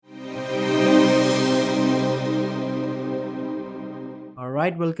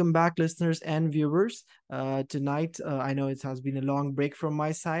right, welcome back, listeners and viewers. Tonight, I know it has been a long break from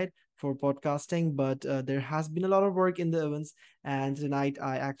my side for podcasting, but there has been a lot of work in the events. And tonight,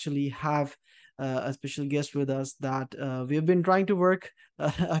 I actually have a special guest with us that we have been trying to work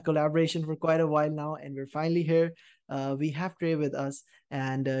a collaboration for quite a while now, and we're finally here. We have Trey with us,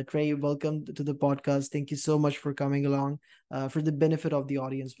 and Trey, welcome to the podcast. Thank you so much for coming along. For the benefit of the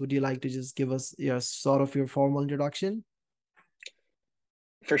audience, would you like to just give us your sort of your formal introduction?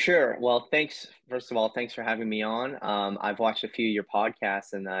 For sure. Well, thanks. First of all, thanks for having me on. I've watched a few of your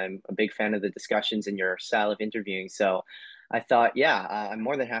podcasts, and I'm a big fan of the discussions and your style of interviewing. So I thought, yeah, I'm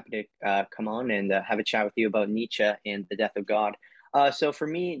more than happy to come on and have a chat with you about Nietzsche and the death of God. So for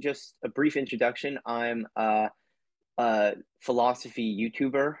me, just a brief introduction. I'm a philosophy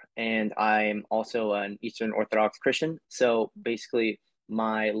YouTuber, and I'm also an Eastern Orthodox Christian. So basically,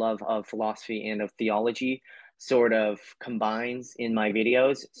 my love of philosophy and of theology sort of combines in my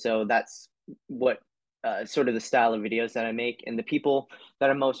videos. So that's what sort of the style of videos that I make. And the people that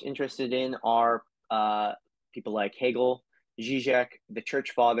I'm most interested in are people like Hegel, Zizek, the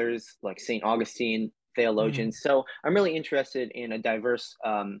Church Fathers, like St. Augustine, Mm, theologians. So I'm really interested in a diverse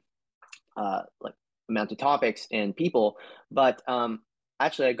like amount of topics and people. But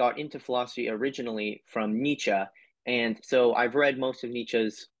actually, I got into philosophy originally from Nietzsche, and so I've read most of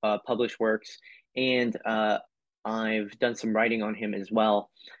Nietzsche's published works, and I've done some writing on him as well,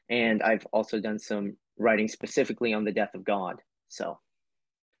 and I've also done some writing specifically on the death of God. So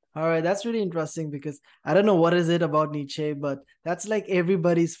All right, that's really interesting because I don't know what is it about Nietzsche, but that's like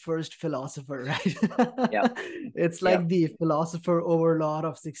everybody's first philosopher, right? yeah, It's yeah. like the philosopher overlord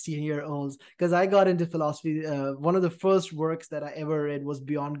of 16-year-olds. Because I got into philosophy, one of the first works that I ever read was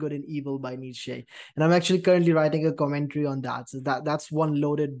Beyond Good and Evil by Nietzsche, and I'm actually currently writing a commentary on that. So that's one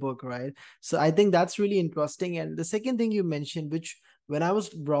loaded book, right? So I think that's really interesting. And the second thing you mentioned, which when I was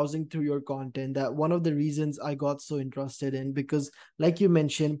browsing through your content, that one of the reasons I got so interested in because like you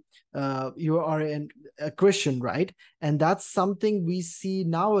mentioned, you are a Christian, right? And that's something we see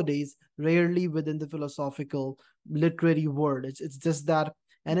nowadays rarely within the philosophical literary world. It's just that,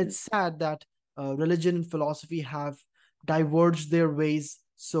 and Mhm. it's sad that religion and philosophy have diverged their ways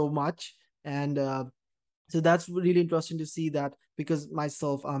so much. And so that's really interesting to see that because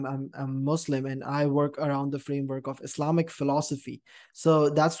myself I'm Muslim and I work around the framework of Islamic philosophy. So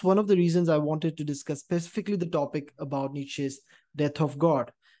that's one of the reasons I wanted to discuss specifically the topic about Nietzsche's death of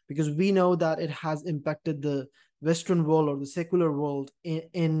God, because we know that it has impacted the Western world or the secular world in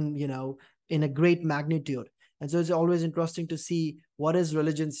in a great magnitude. And so it's always interesting to see what is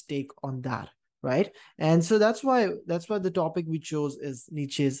religion's take on that, right? And so that's why the topic we chose is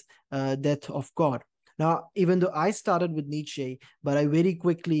Nietzsche's death of God. Now, even though I started with Nietzsche, but I very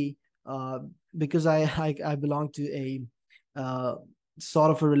quickly, because I belong to a uh,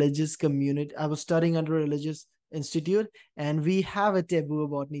 sort of a religious community. I was studying under a religious institute, and we have a taboo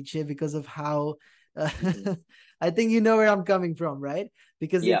about Nietzsche because of how. Uh, Mhm. I think you know where I'm coming from, right?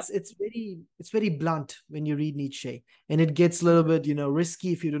 Because Yeah. it's very blunt when you read Nietzsche, and it gets a little bit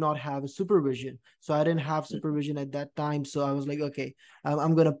risky if you do not have a supervision. So I didn't have Mhm. supervision at that time, so I was like, okay,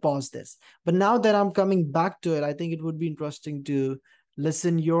 I'm gonna pause this. But now that I'm coming back to it, I think it would be interesting to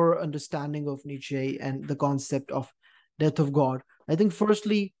listen your understanding of Nietzsche and the concept of death of God. I think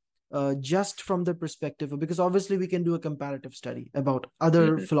firstly, just from the perspective because obviously we can do a comparative study about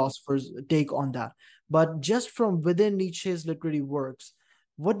other Mhm. philosophers' take on that, but just from within Nietzsche's literary works,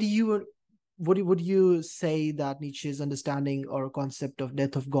 what do you would you say that Nietzsche's understanding or concept of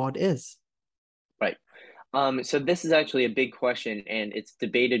death of God is? Right. So this is actually a big question, and it's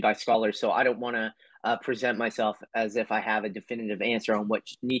debated by scholars. So I don't want to present myself as if I have a definitive answer on what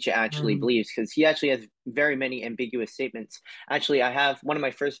Nietzsche actually Mhm. believes, because he actually has very many ambiguous statements. Actually, I have one of my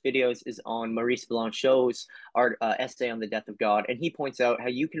first videos is on Maurice Blanchot's art essay on the death of God, and he points out how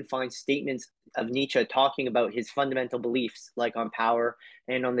you can find statements of Nietzsche talking about his fundamental beliefs, like on power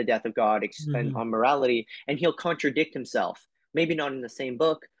and on the death of God and Mhm. on morality, and he'll contradict himself. Maybe not in the same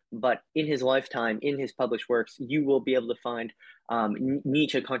book, but in his lifetime, in his published works, you will be able to find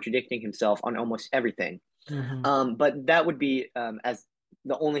Nietzsche contradicting himself on almost everything. Mhm. But that would be as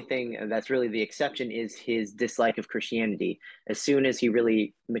the only thing that's really the exception is his dislike of Christianity. As soon as he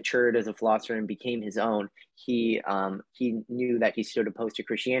really matured as a philosopher and became his own, he knew that he stood opposed to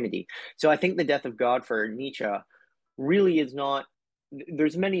Christianity. So I think the death of God for Nietzsche really is not.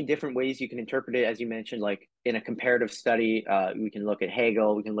 There's many different ways you can interpret it, as you mentioned, like in a comparative study. We can look at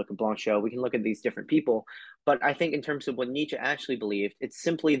Hegel, we can look at Blanchot, we can look at these different people. But I think in terms of what Nietzsche actually believed, it's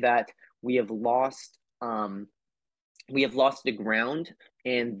simply that we have lost we have lost the ground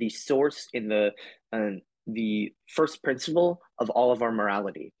and the source in uh, the first principle of all of our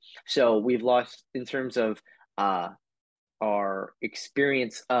morality. So we've lost in terms of our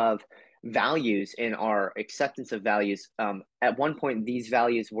experience of values and our acceptance of values. At one point, these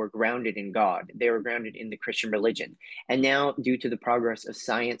values were grounded in God. They were grounded in the Christian religion. And now, due to the progress of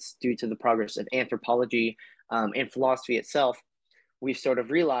science, due to the progress of anthropology and philosophy itself, we've sort of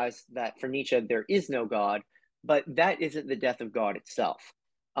realized that for Nietzsche, there is no God, but that isn't the death of God itself.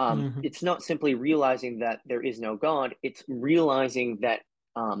 Hmm. It's not simply realizing that there is no God, it's realizing that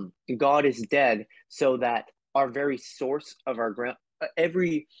God is dead so that our very source of our ground,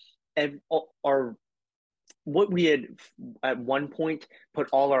 every our what we had at one point put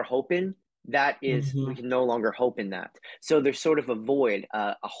all our hope in, that is, we Hmm. can no longer hope in that. So there's sort of a void,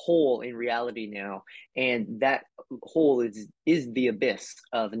 a hole in reality now, and that hole is the abyss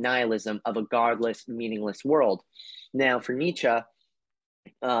of nihilism, of a godless, meaningless world. Now, for Nietzsche,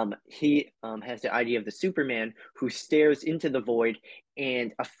 he has the idea of the Superman who stares into the void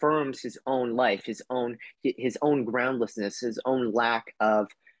and affirms his own life, his own groundlessness, his own lack of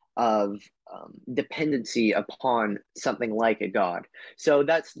dependency upon something like a god. So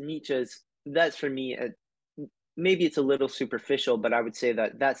that's Nietzsche's. That's for me. Maybe it's a little superficial, but I would say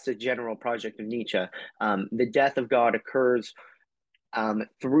that that's the general project of Nietzsche. The death of God occurs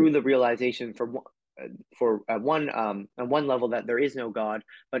through the realization for at one level that there is no God,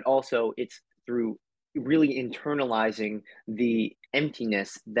 but also it's through really internalizing the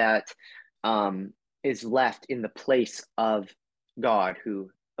emptiness that is left in the place of God,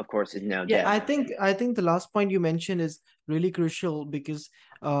 who of course is now Yeah, dead. I think the last point you mentioned is really crucial because,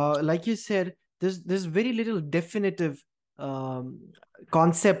 like you said, there's very little definitive um,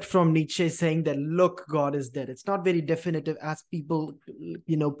 concept from Nietzsche saying that look, God is dead. It's not very definitive as people,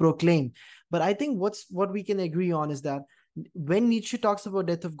 proclaim. But I think what we can agree on is that when Nietzsche talks about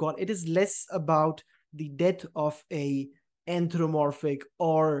death of God, it is less about the death of a anthropomorphic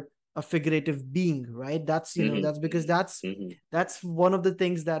or a figurative being, right? That's Mm-hmm, that's because that's one of the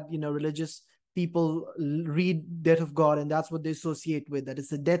things that religious people read death of God, and that's what they associate with, that it's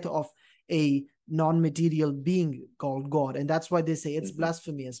the death of a non-material being called God, and that's why they say it's mm-hmm,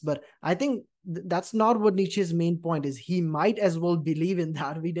 blasphemous. But I think that's not what Nietzsche's main point is. He might as well believe in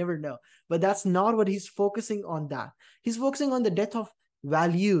that, we never know, but that's not what he's focusing on. That he's focusing on the death of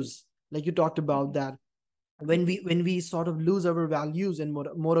values, like you talked about, mm-hmm, that mm-hmm. when we sort of lose our values and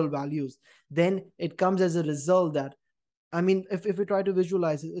moral values, then it comes as a result that, I mean, if we try to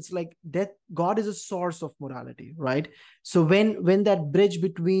visualize it, it's like death. God is a source of morality, right? So when that bridge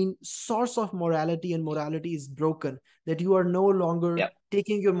between source of morality and morality is broken, that you are no longer Yep.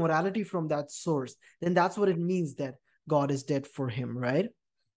 taking your morality from that source, then that's what it means that God is dead for him, right?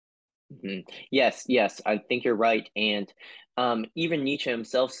 Mhm. Yes, yes, I think you're right. And even Nietzsche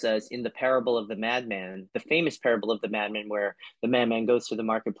himself says in the parable of the madman, the famous parable of the madman, where the madman goes to the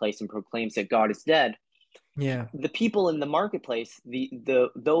marketplace and proclaims that God is dead, Yeah. the people in the marketplace, the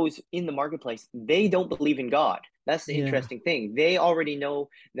those in the marketplace, they don't believe in God. That's the Yeah. interesting thing. They already know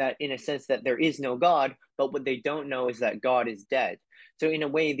that in a sense that there is no God, but what they don't know is that God is dead. So in a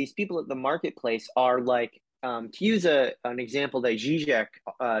way, these people at the marketplace are like to use an example that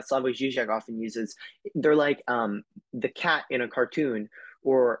Slavoj Žižek often uses, they're like the cat in a cartoon,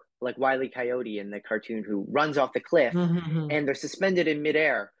 or like Wile E. Coyote in the cartoon who runs off the cliff, Mm-hmm. and they're suspended in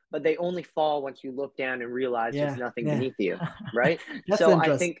midair, but they only fall once you look down and realize there's Yeah. nothing Yeah. beneath you, right? That's So I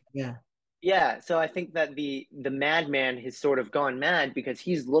interesting. think, Yeah. yeah, so I think that the madman has sort of gone mad because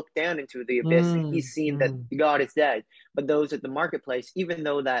he's looked down into the abyss and he's seen that Mm-hmm. God is dead. But those at the marketplace, even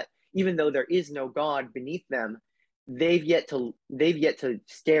though there is no God beneath them, they've yet to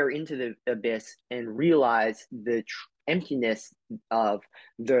stare into the abyss and realize the emptiness of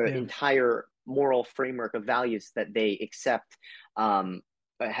the Yeah. entire moral framework of values that they accept, um,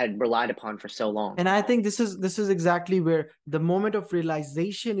 had relied upon for so long. And I think this is exactly where the moment of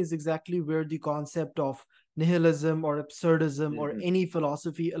realization is exactly where the concept of nihilism or absurdism or Mm-hmm, any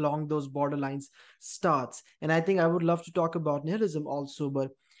philosophy along those borderlines starts. And I think I would love to talk about nihilism also, but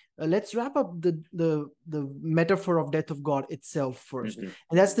let's wrap up the metaphor of death of God itself first. mm-hmm,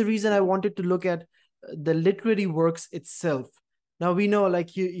 And that's the reason I wanted to look at the literary works itself. Now we know,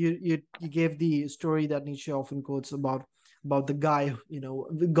 like you gave the story that Nietzsche often quotes about the guy,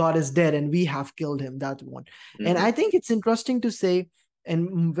 God is dead and we have killed him, that one. And mm-hmm, I think it's interesting to say,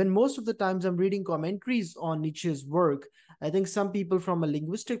 and when most of the times I'm reading commentaries on Nietzsche's work, I think some people from a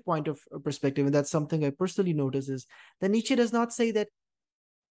linguistic point of perspective, and that's something I personally notice, is that Nietzsche does not say that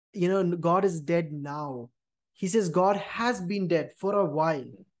God is dead now. He says God has been dead for a while,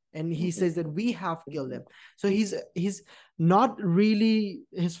 and he mm-hmm, says that we have killed him. So he's not really,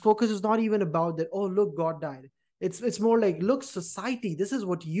 his focus is not even about that, oh look, God died. It's more like, look, society, this is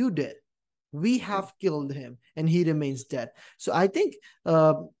what you did. We have killed him and he remains dead. So I think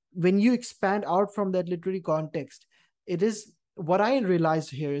uh, when you expand out from that literary context, it is, what I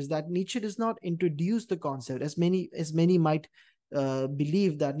realized here is that Nietzsche does not introduce the concept, as many might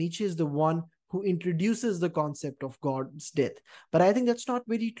believe that Nietzsche is the one who introduces the concept of God's death. But I think that's not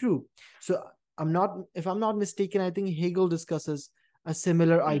very true. So if I'm not mistaken, I think Hegel discusses a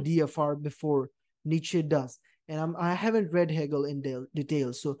similar Mm. idea far before Nietzsche does. And I haven't read Hegel in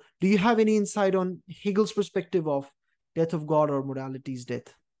detail. So do you have any insight on Hegel's perspective of death of God or morality's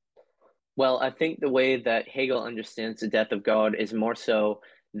death? Well, I think the way that Hegel understands the death of God is more so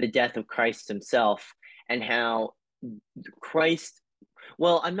the death of Christ himself, and how Christ.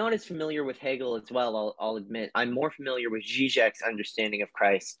 Well, I'm not as familiar with Hegel as well, I'll admit. I'm more familiar with Zizek's understanding of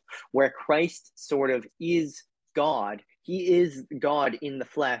Christ, where Christ sort of is God. He is God in the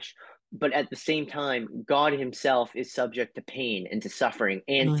flesh, but at the same time, God himself is subject to pain and to suffering,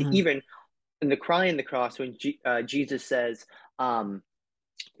 and to Mm-hmm. even in the cry in the cross when Jesus says, um,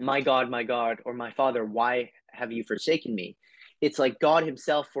 my God, or my Father, why have you forsaken me? It's like God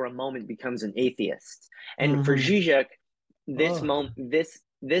himself for a moment becomes an atheist. And for Mm-hmm. Zizek, this Oh, moment,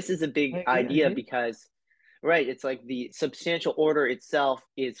 this is a big I agree. I idea agree. because, right, it's like the substantial order itself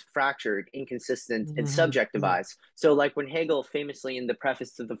is fractured, inconsistent, and Mm-hmm. Yeah. subjectivized. So, like when Hegel famously in the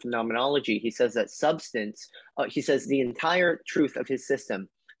preface to the Phenomenology, he says that substance, he says the entire truth of his system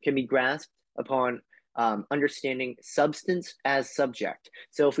can be grasped upon understanding substance as subject.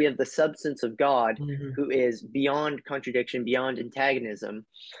 So, if we have the substance of God, Mm-hmm. who is beyond contradiction, beyond antagonism,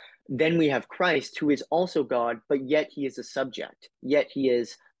 then we have Christ, who is also God, but yet he is a subject. Yet he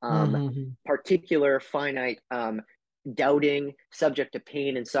is Mm-hmm. particular, finite, doubting, subject to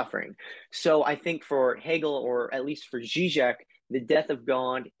pain and suffering. So I think for Hegel, or at least for Zizek, the death of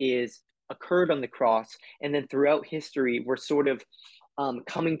God is occurred on the cross, and then throughout history, we're sort of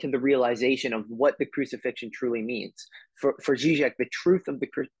coming to the realization of what the crucifixion truly means. For Zizek, the truth of the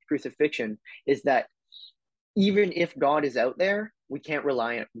crucifixion is that even if God is out there, we can't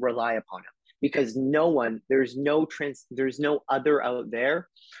rely upon him, because no one, there's no other out there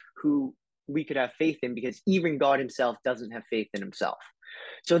who we could have faith in, because even God himself doesn't have faith in himself.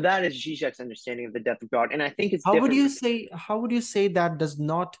 So that is Zizek's understanding of the death of God, and I think it's different. How would you say that does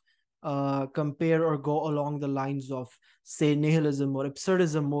not compare or go along the lines of, say, nihilism or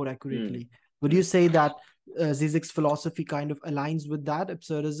absurdism more Mm, accurately? Would you mm. say that Zizek's philosophy kind of aligns with that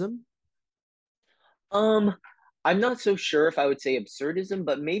absurdism? Um, I'm not so sure if I would say absurdism,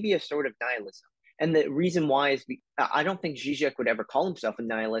 but maybe a sort of nihilism. And the reason why is I don't think Zizek would ever call himself a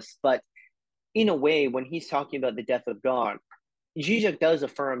nihilist, but in a way, when he's talking about the death of God, Zizek does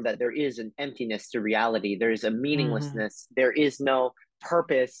affirm that there is an emptiness to reality. There is a Mm-hmm. meaninglessness. There is no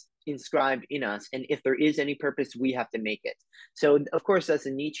purpose inscribed in us. And if there is any purpose, we have to make it. So, of course, that's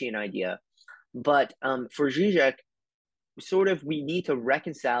a Nietzschean idea. But for Zizek, sort of we need to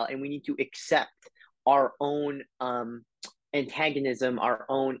reconcile and we need to accept our own antagonism, our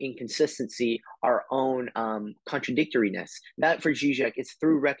own inconsistency, our own contradictoriness. That for Zizek is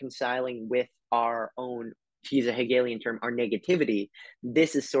through reconciling with our own, to use a Hegelian term, our negativity.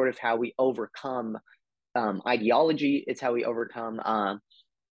 This is sort of how we overcome ideology. It's how we overcome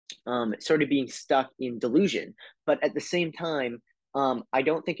sort of being stuck in delusion. But at the same time, I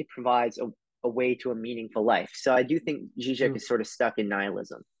don't think it provides a way to a meaningful life. So I do think Zizek True. is sort of stuck in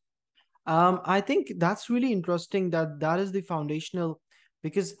nihilism. I think that's really interesting that that is the foundational,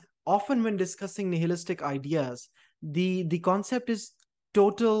 because often when discussing nihilistic ideas, the concept is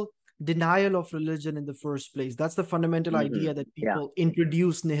total denial of religion in the first place. That's the fundamental Mm-hmm. idea that Yeah. people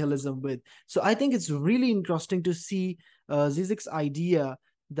introduce nihilism with. So I think it's really interesting to see Zizek's idea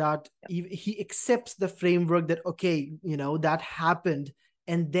that he accepts the framework that, okay, that happened,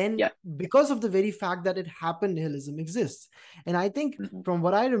 and then Yeah. because of the very fact that it happened, nihilism exists. And I think, Mm-hmm. from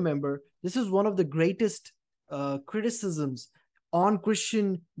what I remember, this is one of the greatest criticisms on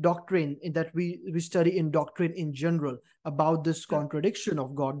Christian doctrine that we study in doctrine in general, about this contradiction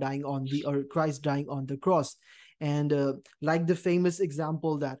of God dying on the, or Christ dying on the cross. And like the famous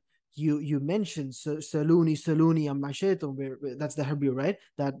example that you mentioned, Saluni Saluni Amashetum, where that's the Hebrew, right?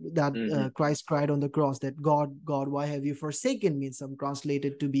 That Mm-hmm. Christ cried on the cross that, God, why have you forsaken me? And some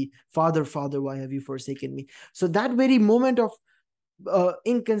translated to be, Father, Father, why have you forsaken me? So that very moment of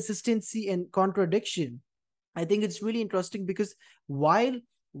inconsistency and contradiction, I think it's really interesting, because while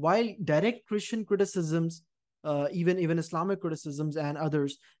direct Christian criticisms, even Islamic criticisms and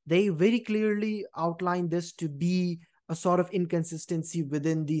others, they very clearly outline this to be a sort of inconsistency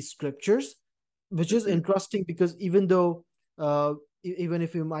within these scriptures, which is Mm-hmm. interesting, because even though even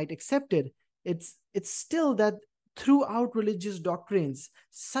if you might accept it, it's still that throughout religious doctrines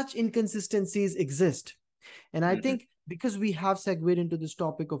such inconsistencies exist. And I Hmm. think because we have segued into this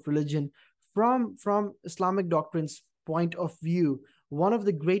topic of religion from Islamic doctrines point of view, one of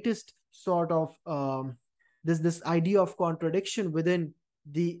the greatest sort of this idea of contradiction within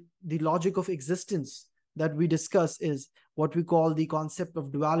the logic of existence that we discuss is what we call the concept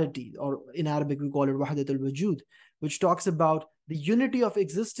of duality, or in Arabic we call it wahdat al-wujud, which talks about the unity of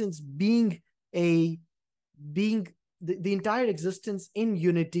existence a being the entire existence in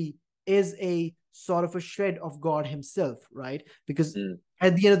unity is a sort of a shred of God himself, right? Because Mm.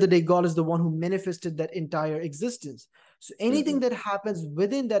 at the end of the day, God is the one who manifested that entire existence. So anything Hmm. that happens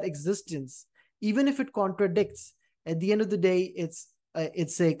within that existence, even if it contradicts, at the end of the day,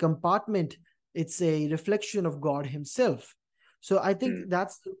 it's a compartment, it's a reflection of God himself. So I think Mm.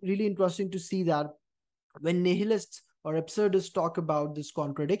 that's really interesting to see that when nihilists or absurdists talk about this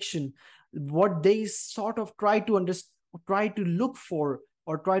contradiction, what they sort of try to look for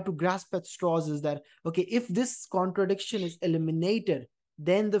or try to grasp at straws is that, okay, if this contradiction is eliminated,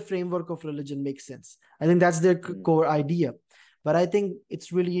 then the framework of religion makes sense. I think that's their Mm. core idea. But I think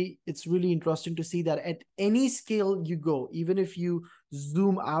it's really interesting to see that at any scale you go, even if you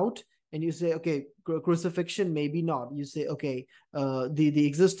zoom out and you say, okay, crucifixion, maybe not. You say, okay, the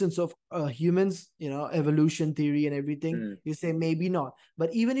existence of humans, evolution theory and everything, Mm. you say maybe not.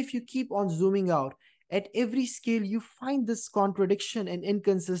 But even if you keep on zooming out, at every scale you find this contradiction and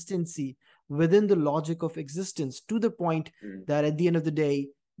inconsistency within the logic of existence, to the point Mm. that at the end of the day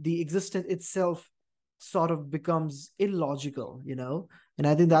the existence itself sort of becomes illogical. And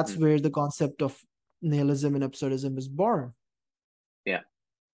I think that's Hmm. where the concept of nihilism and absurdism is born. Yeah.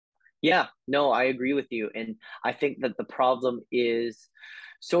 Yeah, no, I agree with you. And I think that the problem is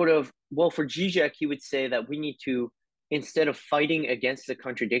sort of, well, for Zizek, he would say that we need to, instead of fighting against the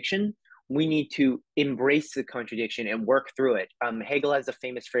contradiction, we need to embrace the contradiction and work through it. Hegel has a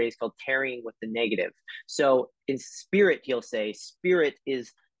famous phrase called tarrying with the negative. So in spirit, he'll say, spirit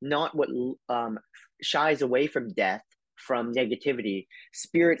is not what shies away from death, from negativity.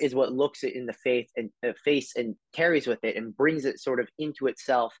 Spirit is what looks it in the face and carries with it and brings it sort of into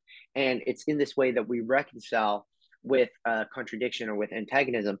itself, and it's in this way that we reconcile with contradiction or with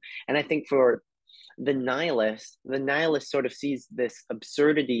antagonism. And I think for the nihilist sort of sees this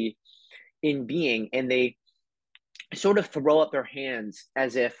absurdity in being, and they sort of throw up their hands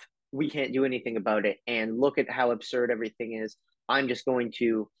as if we can't do anything about it, and look at how absurd everything is. I'm just going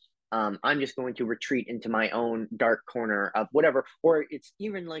to I'm just going to retreat into my own dark corner of whatever. Or it's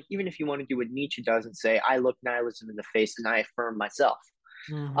even like, even if you want to do what Nietzsche does and say, I look nihilism in the face and I affirm myself.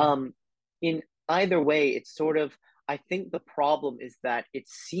 Mm-hmm. um, in either way, it's sort of, I think the problem is that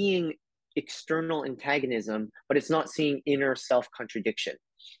it's seeing external antagonism, but it's not seeing inner self contradiction.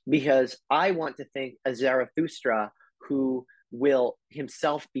 Because I want to think a Zarathustra who will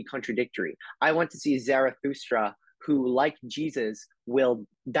himself be contradictory. I want to see Zarathustra who, like Jesus, will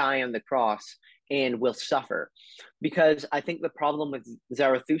die on the cross and will suffer. Because I think the problem with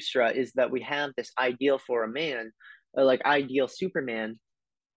Zarathustra is that we have this ideal for a man, like ideal Superman,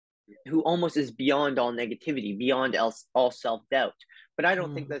 who almost is beyond all negativity, beyond all self doubt. But I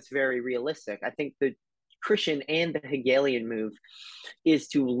don't think Mm-hmm. that's very realistic. I think the Christian and the Hegelian move is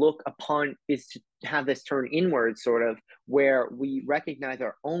to have this turn inward, sort of, where we recognize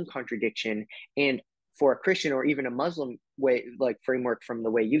our own contradiction. And for a Christian or even a Muslim way, like framework from the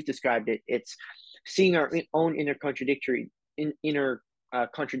way you've described it, it's seeing our own inner contradictions,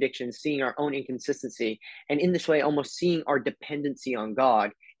 seeing our own inconsistency, and in this way, almost seeing our dependency on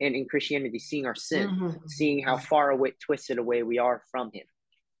God, and in Christianity, seeing our sin, seeing how Mm-hmm. far away, twisted away we are from Him.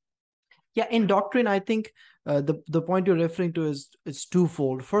 Yeah, in doctrine, I think the point you're referring to is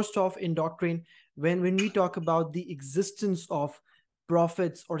twofold. First off, in doctrine, when we talk about the existence of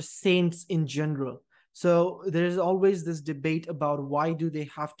prophets or saints in general, so there is always this debate about why do they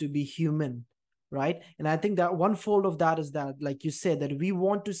have to be human, right? And I think that one fold of that is that, like you said, that we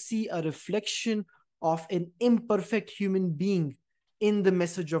want to see a reflection of an imperfect human being in the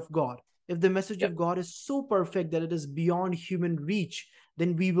message of God. If the message Yep. of God is so perfect that it is beyond human reach,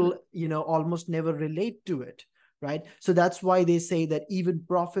 then we will almost never relate to it, right? So that's why they say that even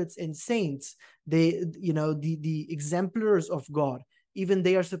prophets and saints, they the exemplars of God, even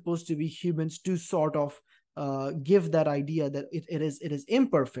they are supposed to be humans to sort of give that idea that it is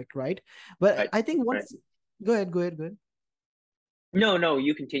imperfect, right? But Right. I think Right. once go ahead. No, no,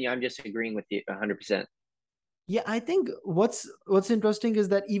 you continue. I'm just agreeing with you 100%. Yeah, I think what's interesting is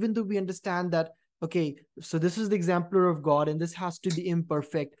that even though we understand that, okay, so this is the exemplar of God and this has to be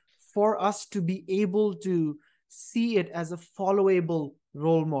imperfect for us to be able to see it as a followable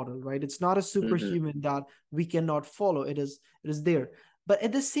role model, right? It's not a Hmm. superhuman that we cannot follow. It is there. But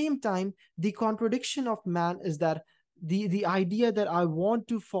at the same time, the contradiction of man is that the idea that I want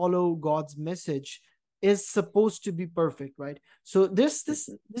to follow God's message is supposed to be perfect, right? So there's this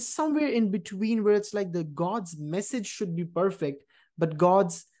somewhere in between where it's like the God's message should be perfect, but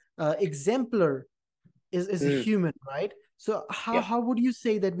God's exemplar is a Hmm. human, right? So how Yep. how would you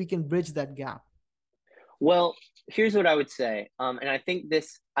say that we can bridge that gap? Well, here's what I would say. And I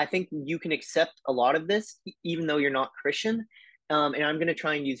think you can accept a lot of this, even though you're not Christian. And I'm going to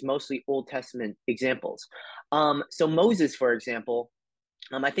try and use mostly Old Testament examples. So Moses, for example,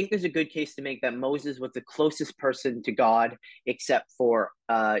 I think there's a good case to make that Moses was the closest person to God, except for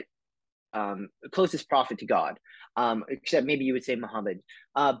closest prophet to God, except maybe you would say Muhammad.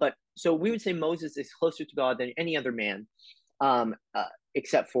 But so we would say Moses is closer to God than any other man,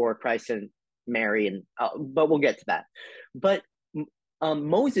 except for Christ and Mary, and but we'll get to that. But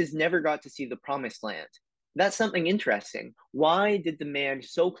Moses never got to see the promised land. That's something interesting. Why did the man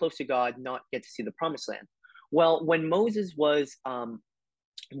so close to God not get to see the promised land? Well, when Moses was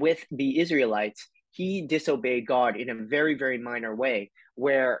with the Israelites, he disobeyed God in a very, very minor way,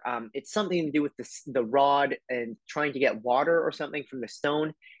 where it's something to do with the rod and trying to get water or something from the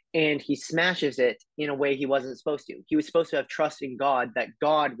stone. And he smashes it in a way he wasn't supposed to. He was supposed to have trust in God that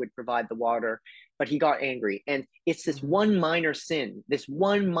God would provide the water, but he got angry. And it's this Mhm. one minor sin, this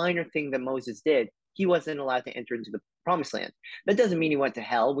one minor thing that Moses did. He wasn't allowed to enter into the promised land. That doesn't mean he went to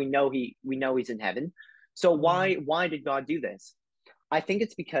hell. We know he's in heaven. So Mhm. why did God do this? I think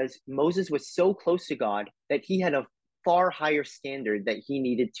it's because Moses was so close to God that he had a far higher standard that he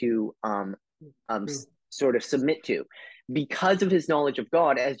needed to True. sort of submit to, because of his knowledge of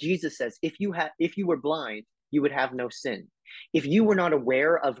God. As Jesus says, if you were blind, you would have no sin. If you were not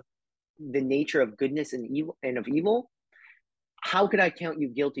aware of the nature of goodness and evil and of evil, how could I count you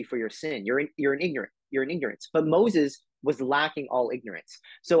guilty for your sin? You're an ignorant. You're an ignorance. But Moses was lacking all ignorance.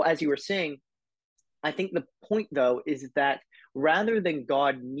 So as you were saying, I think the point, though, is that rather than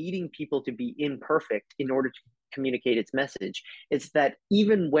God needing people to be imperfect in order to communicate its message, it's that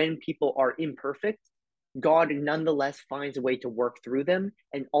even when people are imperfect, God nonetheless finds a way to work through them.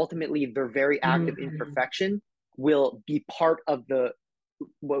 And ultimately, their very act of Mhm. imperfection will be part of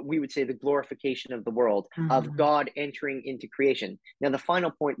what we would say the glorification of the world, of Mhm. God entering into creation. Now, the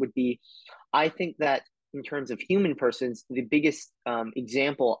final point would be, I think that in terms of human persons, the biggest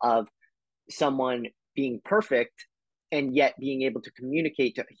example of someone being perfect and yet being able to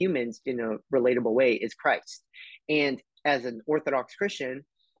communicate to humans in a relatable way is Christ. And as an Orthodox Christian,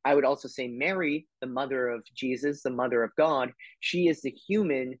 I would also say Mary, the mother of Jesus, the mother of God, she is the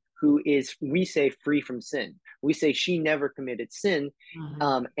human who is, we say, free from sin. We say she never committed sin.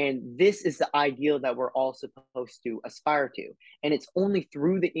 Mhm. And this is the ideal that we're all supposed to aspire to. And it's only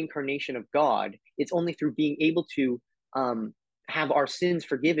through the incarnation of God, it's only through being able to um, have our sins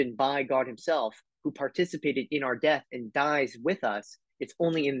forgiven by God Himself, who participated in our death and dies with us. It's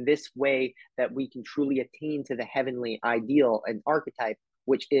only in this way that we can truly attain to the heavenly ideal and archetype,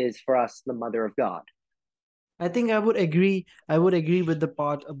 which is for us the Mother of God. I think I would agree. I would agree with the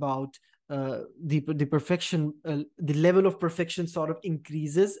part about the perfection, the level of perfection sort of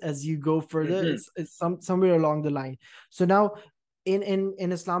increases as you go further. Mm-hmm, It's somewhere along the line. So now, in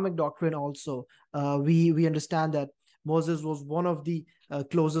Islamic doctrine also, we understand that Moses was one of the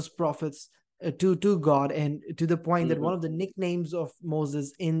closest prophets to God, and to the point that mm-hmm, one of the nicknames of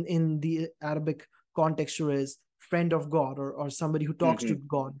Moses in the Arabic context is friend of God, or somebody who talks to mm-hmm,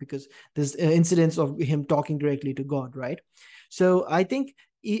 God, because there's incidents of him talking directly to God, right? So I think,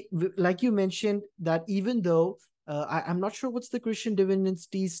 like you mentioned, that even though I'm not sure what's the Christian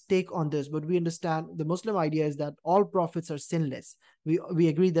divinity's take on this, but we understand the Muslim idea is that all prophets are sinless. We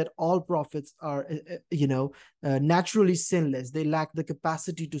agree that all prophets are, naturally sinless. They lack the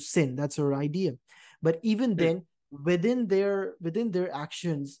capacity to sin. That's our idea. But even then, within their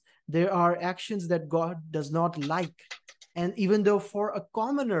actions, there are actions that God does not like. And even though for a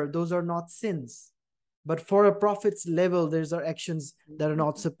commoner, those are not sins, but for a prophet's level, there's are actions that are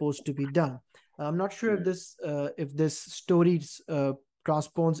not supposed to be done. I'm not sure if this story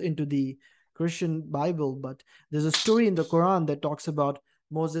transposes into the Christian Bible, but there's a story in the Quran that talks about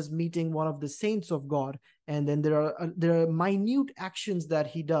Moses meeting one of the saints of God, and then there are minute actions that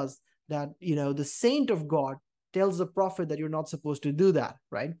he does, that the saint of God tells the prophet that you're not supposed to do that,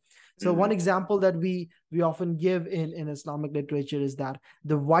 right? So one mm-hmm, example that we often give in Islamic literature is that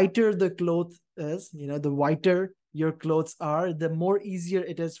the whiter the cloth is, the whiter your clothes are, the more easier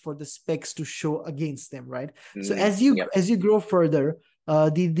it is for the specks to show against them, right? So mm-hmm. as you Yep. as you grow further,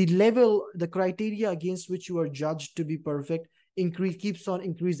 the level, the criteria against which you are judged to be perfect keeps on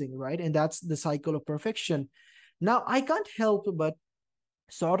increasing, right? And that's the cycle of perfection. Now, I can't help but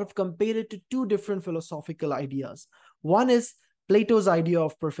sort of compare it to two different philosophical ideas. One is Plato's idea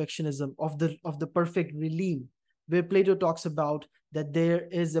of perfectionism, of the perfect realm, where Plato talks about that there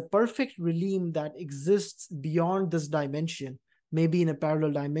is a perfect realm that exists beyond this dimension, maybe in a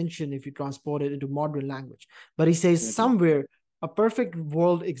parallel dimension if you transport it into modern language. But he says Hmm. somewhere a perfect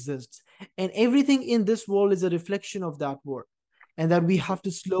world exists, and everything in this world is a reflection of that world, and that we Hmm. have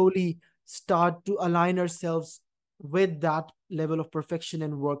to slowly start to align ourselves with that level of perfection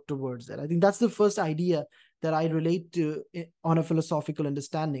and work towards it. I think that's the first idea that I relate to on a philosophical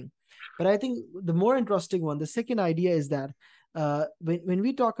understanding. But I think the more interesting one, the second idea is that when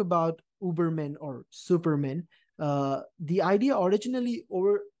we talk about Ubermen or Supermen, the idea originally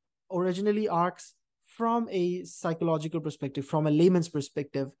arcs from a psychological perspective, from a layman's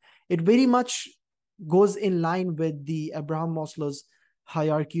perspective. It very much goes in line with the Abraham Maslow's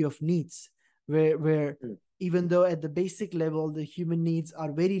hierarchy of needs, where even though at the basic level the human needs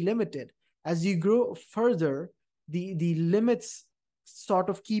are very limited, as you grow further, the limits sort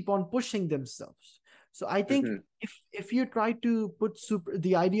of keep on pushing themselves. So I think Hmm. if you try to put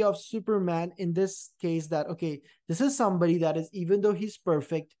the idea of Superman in this case, that okay, this is somebody that is, even though he's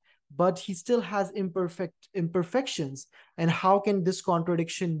perfect, but he still has imperfections, and how can this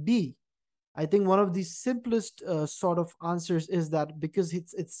contradiction be? I think one of the simplest sort of answers is that because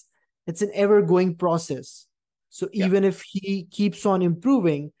it's an ever going process. So Yeah. even if he keeps on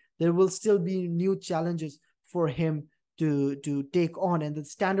improving, there will still be new challenges for him to take on, and the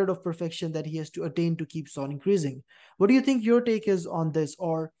standard of perfection that he has to attain to keeps on increasing. What do you think your take is on this,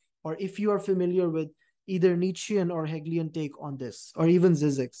 or if you are familiar with either Nietzschean or Hegelian take on this, or even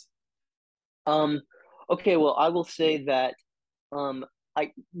Zizek's? Um, okay, well, I will say that um,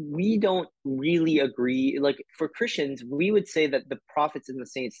 we don't really agree. Like for Christians, we would say that the prophets and the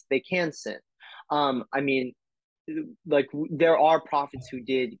saints they can sin. I mean, like there are prophets who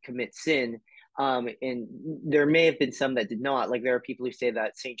did commit sin, and there may have been some that did not. Like there are people who say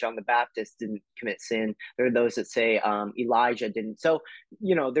that Saint John the Baptist didn't commit sin. There are those that say Elijah didn't. So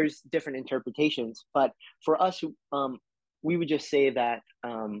there's different interpretations. But for us, we would just say that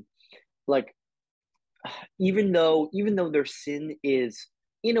like even though their sin is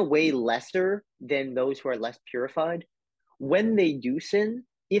in a way lesser than those who are less purified, when they do sin,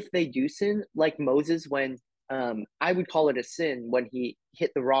 if they do sin, like Moses, when I would call it a sin when he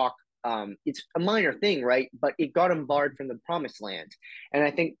hit the rock. It's a minor thing, right? But it got him barred from the promised land. And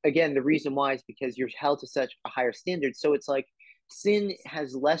I think again the reason why is because you're held to such a higher standard. So it's like sin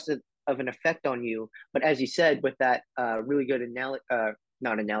has less of an effect on you. But as you said, with that really good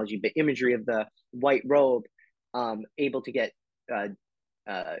not analogy, but imagery of the white robe, able to get uh,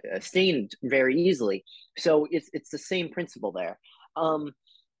 stained very easily. So it's the same principle there. Um,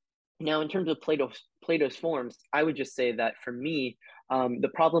 Now, in terms of Plato's forms, I would just say that for me,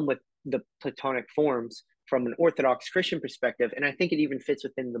 the problem with the Platonic forms from an Orthodox Christian perspective, and I think it even fits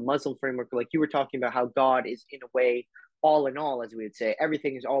within the Muslim framework, like you were talking about how God is in a way all in all, as we would say,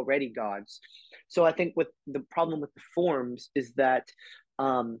 everything is already God's. So I think with the problem with the forms is that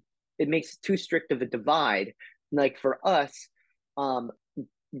um, it makes too strict of a divide. Like for us, um,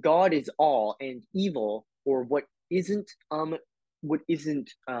 God is all, and evil or what isn't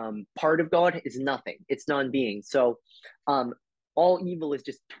part of God is nothing. It's non-being. So um, all evil is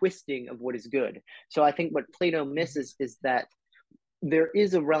just twisting of what is good. So I think what Plato misses is that there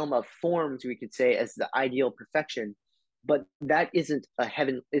is a realm of forms, we could say, as the ideal perfection, but that isn't a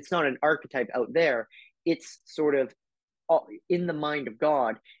heaven. It's not an archetype out there. It's sort of in the mind of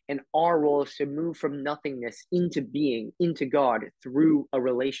God, and our role is to move from nothingness into being, into God through a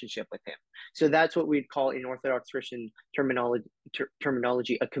relationship with Him. So that's what we'd call in Orthodox Christian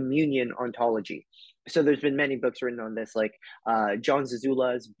terminology a communion ontology. So there's been many books written on this, like John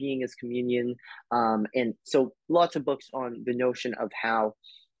Zazula's Being as Communion, and so lots of books on the notion of how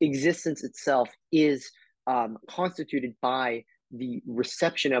existence itself is constituted by the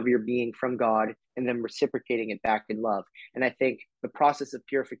reception of your being from God and then reciprocating it back in love. And I think the process of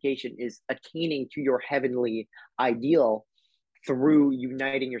purification is attaining to your heavenly ideal through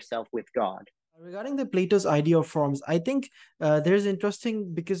uniting yourself with God. Regarding the Plato's idea of forms, I think there's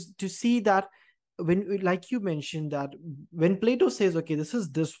interesting because to see that when, like you mentioned, that when Plato says, okay, this is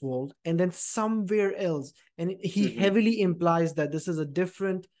this world, and then somewhere else, and he Mm-hmm. heavily implies that this is a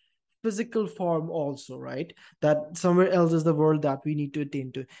different physical form also, right? That somewhere else is the world that we need to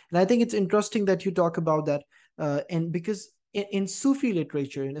attain to. And I think it's interesting that you talk about that. And because in Sufi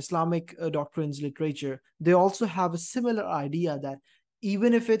literature, in Islamic doctrines literature, they also have a similar idea that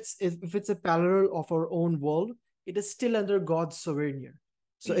even if it's a parallel of our own world, it is still under God's sovereignty.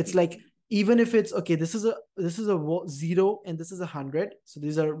 So it's Hmm. like, even if it's okay, this is a zero and this is 100, so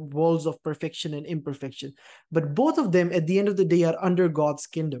these are worlds of perfection and imperfection, but both of them at the end of the day are under God's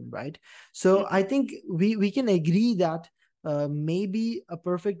kingdom, right? So Hmm. I think we can agree that maybe a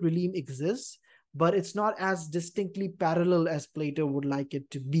perfect realm exists, but it's not as distinctly parallel as Plato would like it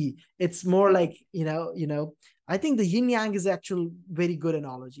to be. It's more like, I think the yin yang is actually very good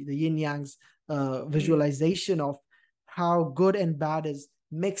analogy. The yin yang's Hmm. visualization of how good and bad is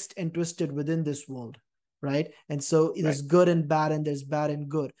mixed and twisted within this world, right? And so Right. there's good and bad, and there's bad and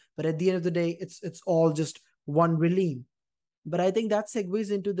good. But at the end of the day, it's all just one realm. But I think that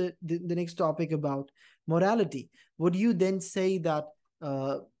segues into the next topic about morality. Would you then say that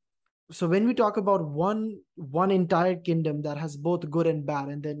uh, so when we talk about one entire kingdom that has both good and bad,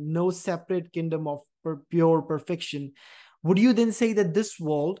 and then no separate kingdom of pure perfection, would you then say that this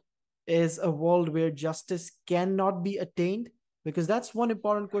world is a world where justice cannot be attained? Because that's one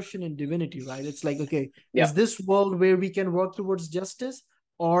important question in divinity, right? It's like, okay, Yeah. is this world where we can work towards justice,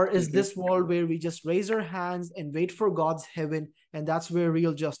 or is Hmm. this world where we just raise our hands and wait for God's heaven, and that's where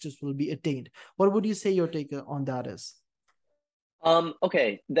real justice will be attained? What would you say your take on that is?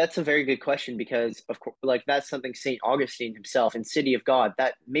 Okay, that's a very good question because, of course, like that's something Saint Augustine himself in City of God,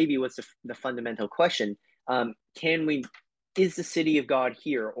 that maybe was the fundamental question. Can we, is the city of God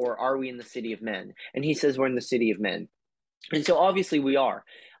here, or are we in the city of men? And he says we're in the city of men. And so obviously we are.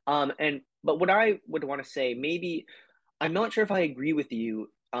 But what I would want to say, maybe I'm not sure if I agree with you,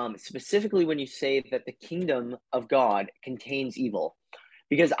 specifically when you say that the kingdom of God contains evil,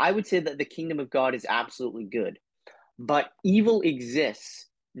 because I would say that the kingdom of God is absolutely good. But evil exists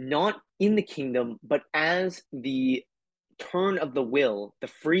not in the kingdom, but as the turn of the will, the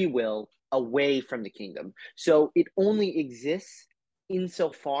free will, away from the kingdom. So it only exists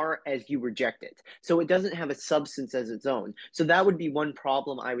insofar as you reject it. So it doesn't have a substance as its own. So that would be one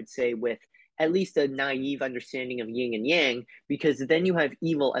problem I would say with at least a naive understanding of yin and yang, because then you have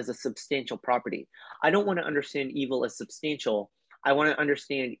evil as a substantial property. I don't want to understand evil as substantial. I want to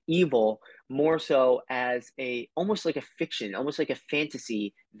understand evil more so as a almost like a fiction, almost like a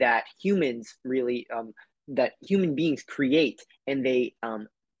fantasy that humans really that human beings create, and they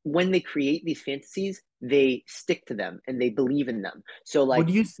when they create these fantasies, they stick to them and they believe in them. So Would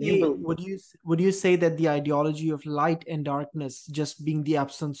like you you say would you say that the ideology of light and darkness just being the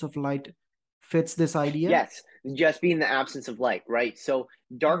absence of light fits this idea? Yes, just being the absence of light, right? So All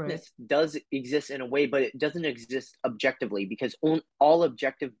right. darkness does exist in a way, but it doesn't exist objectively because all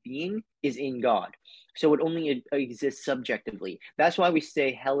objective being is in God. So it only exists subjectively. That's why we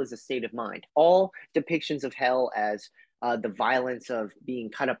say hell is a state of mind. All depictions of hell as the violence of being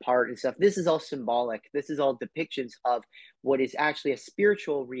cut apart and stuff, this is all symbolic. This is all depictions of what is actually a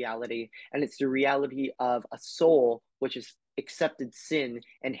spiritual reality, and it's the reality of a soul which has accepted sin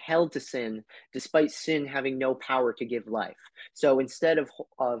and held to sin despite sin having no power to give life. So instead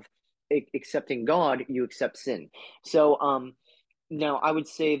of accepting God, you accept sin. So now I would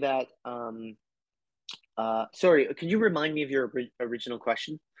say that sorry, could you remind me of your original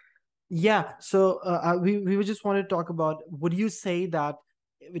question? Yeah. So we would just want to talk about, would you say that,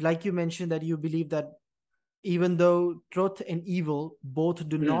 like you mentioned, that you believe that even though truth and evil both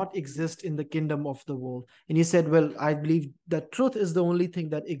do Mm, not exist in the kingdom of the world, and you said, well, I believe that truth is the only thing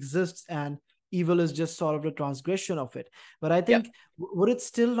that exists, and evil is just sort of the transgression of it. But I yep. think, would it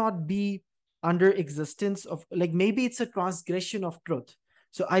still not be under existence of, like, maybe it's a transgression of truth?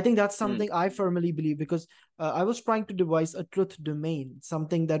 So I think that's Mm, something I firmly believe, because I was trying to devise a truth domain,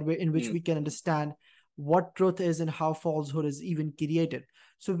 something that we in which mm, we can understand what truth is and how falsehood is even created.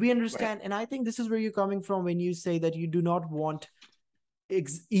 So we right. understand, and I think this is where you're coming from when you say that you do not want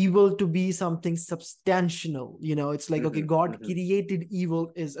evil to be something substantial. It's like, okay, Hmm. God Hmm. created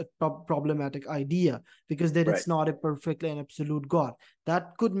evil is a problematic idea, because then Right. it's not a perfect and absolute God.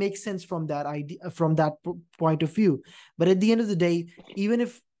 That could make sense from that idea, from that point of view. But at the end of the day, even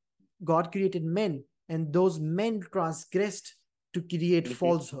if God created men and those men transgressed to create Hmm.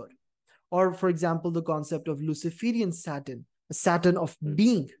 falsehood, or for example, the concept of Luciferian Satan, a Saturn of Hmm.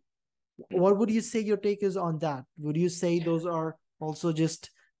 being, Hmm. what would you say your take is on that? Would you say those are also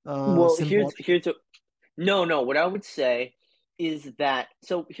just Well, symbolic? no, no. What I would say is that,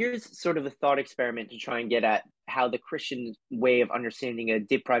 so here's sort of a thought experiment to try and get at how the Christian way of understanding a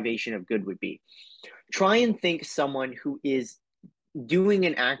deprivation of good would be. Try and think someone who is doing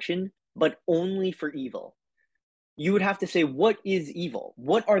an action, but only for evil. You would have to say, what is evil?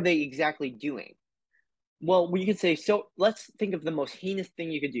 What are they exactly doing? Well, we could say, so let's think of the most heinous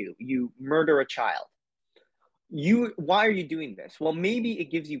thing you could do. You murder a child. why are you doing this? Well, maybe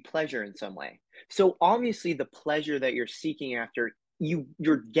it gives you pleasure in some way. So obviously the pleasure that you're seeking after,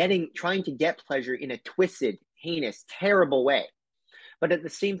 you're getting trying to get pleasure in a twisted, heinous, terrible way. But at the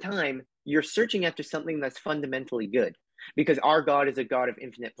same time, you're searching after something that's fundamentally good, because our God is a God of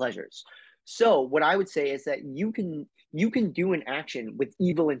infinite pleasures. So what I would say is that you can do an action with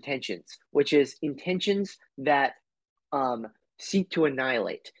evil intentions, which is intentions that um, seek to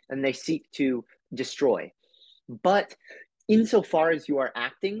annihilate and they seek to destroy. But insofar as you are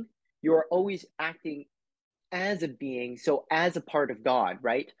acting, you are always acting as a being, so as a part of God,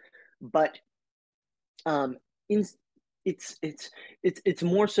 right? But um, in, it's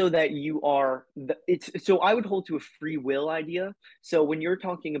more so that you are it's so I would hold to a free will idea. So when you're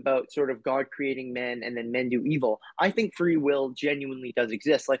talking about sort of God creating men and then men do evil, I think free will genuinely does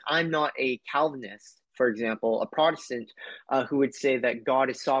exist. Like, I'm not a Calvinist, for example, a Protestant, who would say that God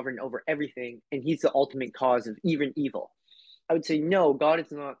is sovereign over everything and he's the ultimate cause of even evil. I would say no, God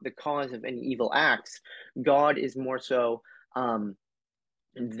is not the cause of any evil acts. God is more so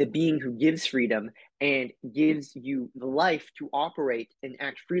the being who gives freedom and gives you the life to operate and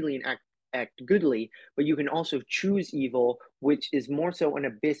act freely and act goodly, but you can also choose evil, which is more so an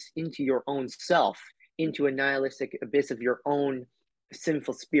abyss into your own self, into a nihilistic abyss of your own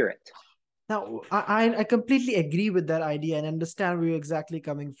sinful spirit. Now, I completely agree with that idea and understand where you're exactly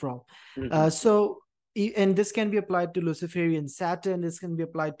coming from. Mm-hmm. And this can be applied to Luciferian Saturn. This can be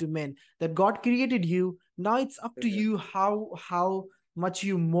applied to men. That God created you. Now it's up to Mm-hmm. you how much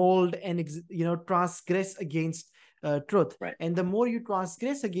you mold and transgress against truth. Right. And the more you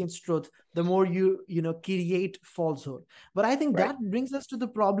transgress against truth, the more you create falsehood. But I think Right. that brings us to the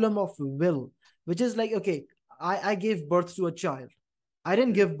problem of will, which is like, okay, I gave birth to a child. I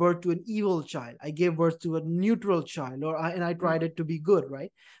didn't Mm-hmm. give birth to an evil child. I gave birth to a neutral child, and I tried it to be good,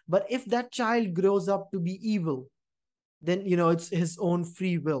 right? But if that child grows up to be evil, then it's his own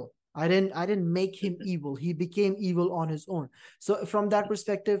free will. I didn't make him Mm-hmm. evil. He became evil on his own. So from that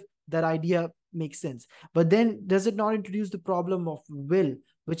perspective, that idea makes sense. But then does it not introduce the problem of will,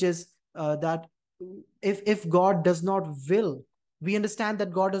 which is that if God does not will, we understand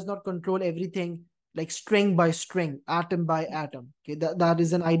that God does not control everything like string by string, atom by atom. Okay, that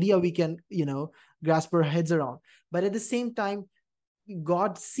is an idea we can grasp our heads around. But at the same time,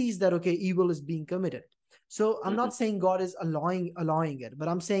 God sees that, okay, evil is being committed. So I'm Mm-hmm. not saying God is allowing it, but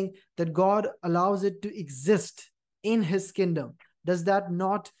I'm saying that God allows it to exist in his kingdom. Does that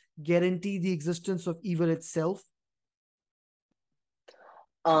not guarantee the existence of evil itself?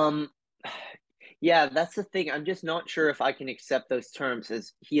 Um, yeah, that's the thing. I'm just not sure if I can accept those terms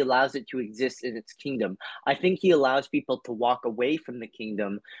as he allows it to exist in its kingdom. I think he allows people to walk away from the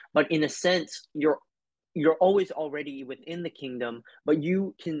kingdom, but in a sense, you're always already within the kingdom, but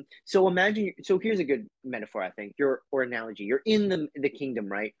you can so imagine so here's a good metaphor, I think, your or analogy. You're in the kingdom,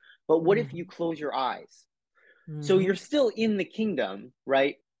 right? But what if you Mm-hmm. close your eyes? So Mm-hmm. you're still in the kingdom,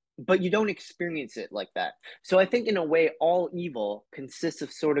 right? But you don't experience it like that. So I think in a way, all evil consists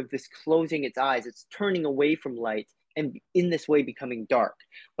of sort of this closing its eyes. It's turning away from light and in this way becoming dark.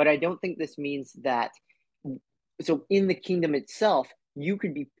 But I don't think this means that. So in the kingdom itself, you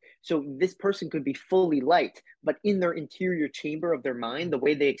could be. So this person could be fully light, but in their interior chamber of their mind, the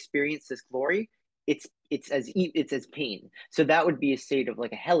way they experience this glory, it's as pain. So that would be a state of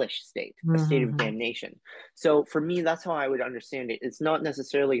like a hellish state, a state of Mm-hmm. damnation. So for me, that's how I would understand it. It's not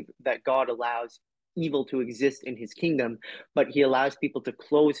necessarily that God allows evil to exist in his kingdom, but he allows people to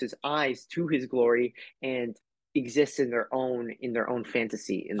close his eyes to his glory and exist in their own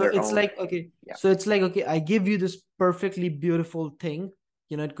fantasy, in So their it's own. like, okay, Yeah. I give you this perfectly beautiful thing.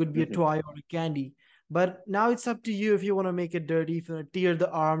 It could be a Hmm. toy or a candy. But now it's up to you if you want to make it dirty, if you want to tear the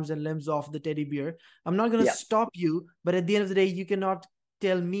arms and limbs off the teddy bear. I'm not going to Yeah. stop you, but at the end of the day, you cannot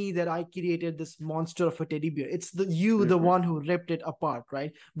tell me that I created this monster of a teddy bear. It's the Hmm. one who ripped it apart,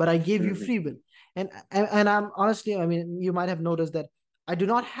 right? But I gave you Hmm. free will. And I'm honestly, I mean, you might have noticed that I do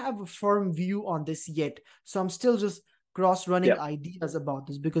not have a firm view on this yet. So I'm still just cross-running Yeah. ideas about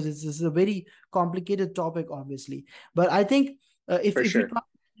this because this is a very complicated topic, obviously. But I think For if we sure. try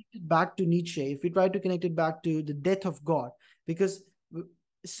to connect it back to Nietzsche, if we try to connect it back to the death of God, because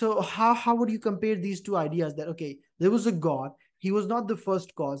so how would you compare these two ideas? That, okay, there was a God, he was not the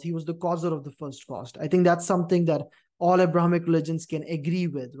first cause, he was the causer of the first cause. I think that's something that all Abrahamic religions can agree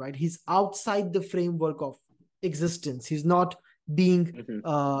with, right? He's outside the framework of existence. He's not being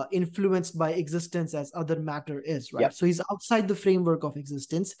Hmm. influenced by existence as other matter is, right? Yeah. So he's outside the framework of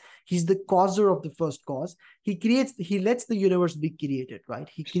existence. He's the causer of the first cause. He lets the universe be created, right?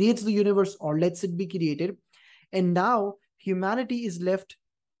 He creates the universe or lets it be created. And now humanity is left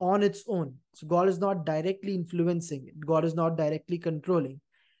on its own. So God is not directly influencing it. God is not directly controlling.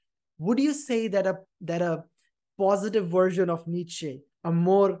 Would you say that a positive version of Nietzsche, a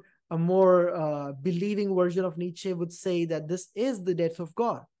more believing version of Nietzsche, would say that this is the death of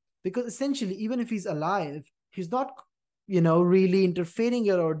God? Because essentially, even if he's alive, he's not, really interfering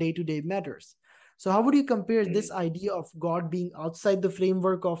in our day-to-day matters. So how would you compare this Mm. idea of God being outside the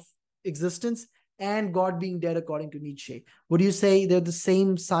framework of existence and God being dead according to Nietzsche? Would you say they're the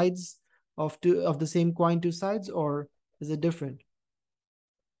same sides of the same coin, two sides, or is it different?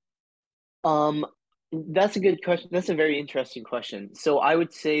 Um, that's a good question. That's a very interesting question. So I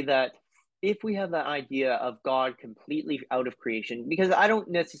would say that if we have that idea of God completely out of creation, because I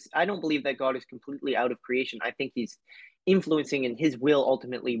don't believe that God is completely out of creation. I think he's influencing and his will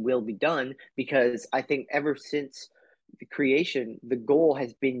ultimately will be done because I think ever since the creation, the goal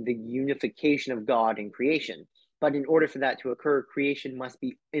has been the unification of God in creation. But in order for that to occur, creation must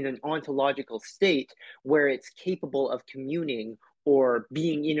be in an ontological state where it's capable of communing or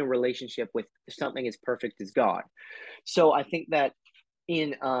being in a relationship with something as perfect as God. So I think that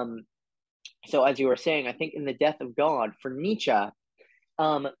in so as you were saying, I think in the death of God for Nietzsche,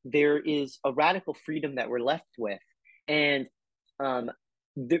 there is a radical freedom that we're left with, and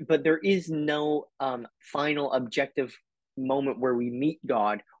but there is no final objective moment where we meet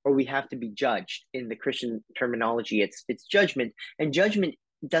God or we have to be judged. In the Christian terminology, it's judgment, and judgment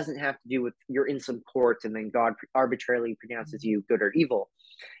doesn't have to do with you're in some court and then God arbitrarily pronounces you good or evil.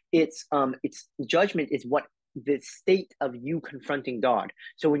 It's judgment is what the state of you confronting God.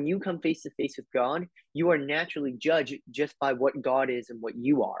 So when you come face to face with God, you are naturally judged just by what God is and what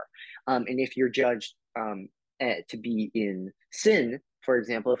you are. And if you're judged to be in sin, for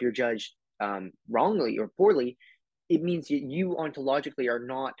example, if you're judged wrongly or poorly, it means that you ontologically are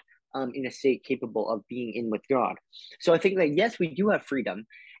not in a state capable of being in with God. So I think that yes, we do have freedom,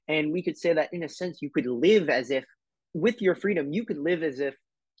 and we could say that in a sense, you could live as if with your freedom, you could live as if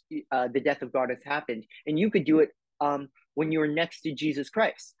the death of God has happened, and you could do it when you were next to Jesus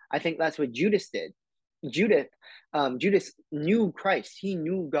Christ. I think that's what Judas did. Judas knew Christ. He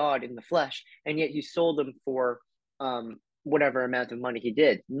knew God in the flesh, and yet he sold him for whatever amount of money he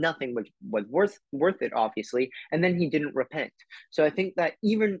did. Nothing was worth it, obviously. And then he didn't repent. So I think that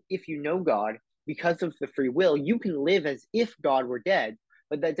even if you know God, because of the free will, you can live as if God were dead,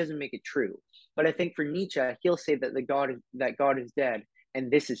 but that doesn't make it true. But I think for Nietzsche, he'll say that God is dead,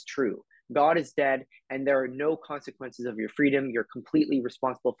 and this is true. God is dead, and there are no consequences of your freedom. You're completely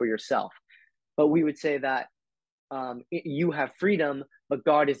responsible for yourself. But we would say that you have freedom, but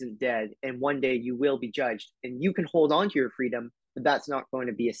God isn't dead, and one day you will be judged, and you can hold on to your freedom, but that's not going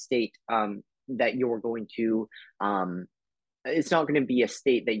to be a state that you're going to. It's not going to be a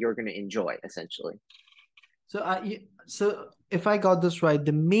state that you're going to enjoy, essentially. So if I got this right,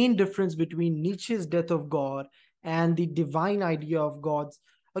 the main difference between Nietzsche's death of God and the divine idea of God's.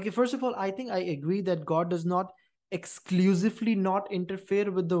 Okay, first of all, I think I agree that God does not exclusively not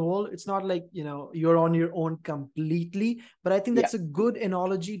interfere with the world. It's not like, you're on your own completely, but I think Yeah, that's a good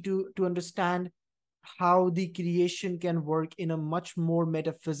analogy to understand how the creation can work in a much more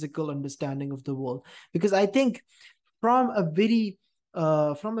metaphysical understanding of the world. Because I think from a very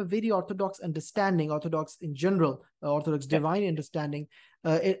orthodox understanding, orthodox in general, orthodox yeah, divine understanding,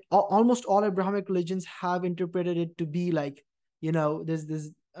 almost all Abrahamic religions have interpreted it to be like, there's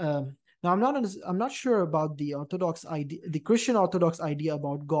this. Now I'm not sure about the orthodox idea, the Christian orthodox idea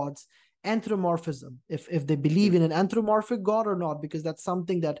about God's anthropomorphism, if they believe mm, in an anthropomorphic God or not, because that's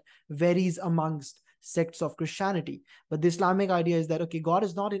something that varies amongst sects of Christianity. But the Islamic idea is that, okay, God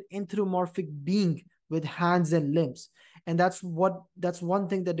is not an anthropomorphic being with hands and limbs, and that's one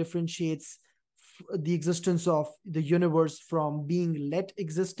thing that differentiates the existence of the universe from being let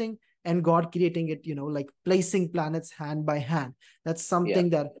existing and God creating it, like placing planets hand by hand. That's yeah,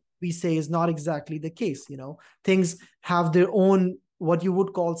 something that we say is not exactly the case. Things have their own, what you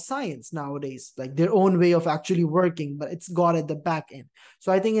would call, science nowadays, like their own way of actually working, but it's God at the back end.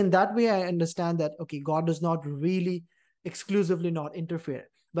 So I think in that way I understand that, okay, God does not really exclusively not interfere.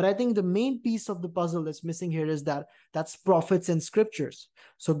 But I think the main piece of the puzzle that's missing here is that's prophets and scriptures.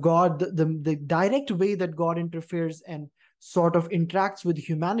 So God, the direct way that God interferes and sort of interacts with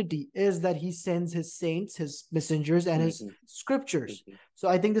humanity is that he sends his saints, his messengers, and his hmm scriptures. hmm So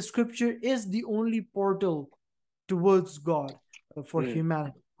I think the scripture is the only portal towards God for mm,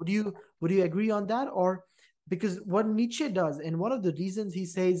 humanity. Would you agree on that? Or because what Nietzsche does, and one of the reasons he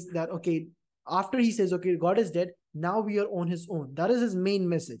says that, okay, after he says, okay, God is dead, now we are on his own. That is his main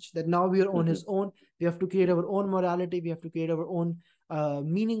message, that now we are on hmm his own. We have to create our own morality. We have to create our own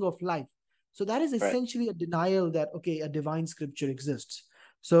meaning of life. So that is right. essentially a denial that, okay, a divine scripture exists.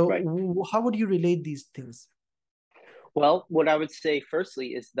 So Right. how would you relate these things? Well, what I would say firstly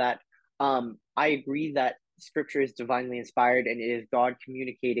is that I agree that scripture is divinely inspired and it is God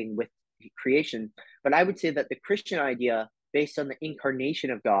communicating with creation. But I would say that the Christian idea, based on the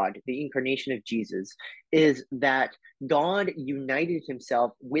incarnation of God, the incarnation of Jesus, is that God united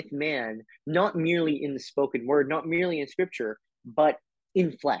himself with man, not merely in the spoken word, not merely in scripture, but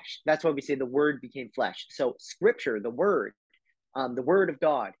in flesh. That's why we say the word became flesh. So, scripture, the word of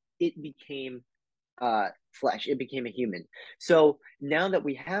God, it became flesh. It became a human. So now that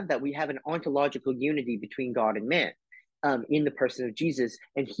we have that, we have an ontological unity between God and man in the person of Jesus,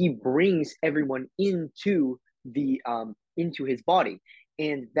 and He brings everyone into His body,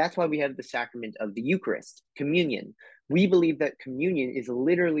 and that's why we have the sacrament of the Eucharist, communion. We believe that communion is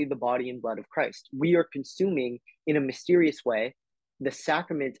literally the body and blood of Christ. We are consuming in a mysterious way the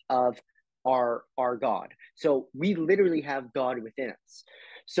sacrament of our God. So we literally have God within us.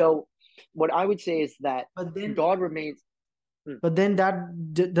 So what I would say is that But then, God remains. Hmm,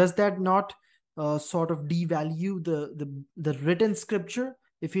 does that not sort of devalue the written scripture?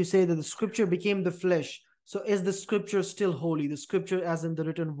 If you say that the scripture became the flesh, so is the scripture still holy? The scripture, as in the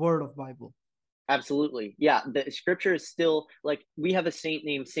written word of Bible. absolutely. Yeah, the scripture is still like we have a saint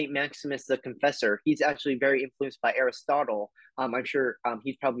named Saint Maximus the Confessor. He's actually very influenced by Aristotle. I'm sure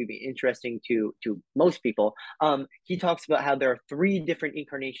he's probably be interesting to most people. He talks about how there are three different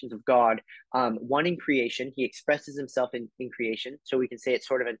incarnations of God. One in creation, he expresses himself in creation, so we can say it's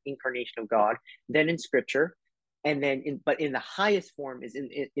sort of an incarnation of God. Then in scripture, and then but in the highest form is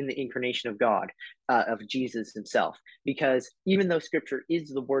in the incarnation of God, of Jesus himself. Because even though scripture is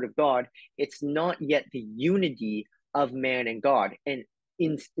the word of God, it's not yet the unity of man and God. And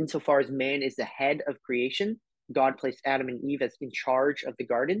insofar as man is the head of creation, God placed Adam and Eve as in charge of the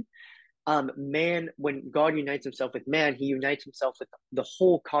garden. Man, when God unites himself with man, he unites himself with the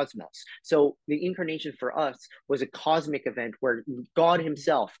whole cosmos. So the incarnation for us was a cosmic event where God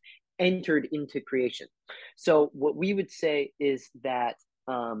himself entered into creation. So what we would say is that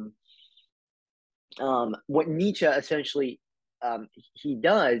what Nietzsche essentially he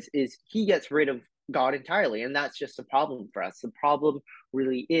does is he gets rid of God entirely, and that's just a problem for us. The problem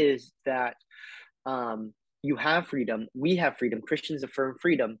really is that you have freedom, we have freedom, Christians affirm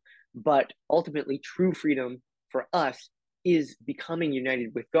freedom, but ultimately, true freedom for us is becoming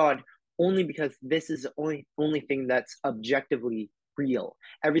united with God only because this is the only thing that's objectively real.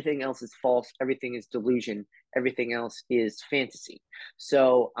 Everything else is false. Everything is delusion. Everything else is fantasy.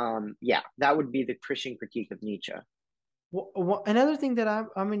 So, yeah, that would be the Christian critique of Nietzsche. Another thing that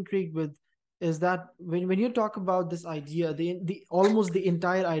I'm intrigued with is that when you talk about this idea, the almost the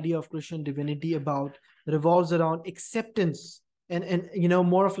entire idea of Christian divinity about revolves around acceptance and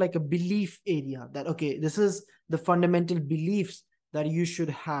more of like a belief area that okay, this is the fundamental beliefs that you should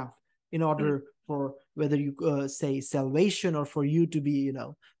have in Mm, order for whether you say salvation or for you to be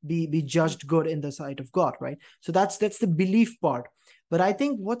be mm, judged good in the sight of God, right? So that's the belief part. But I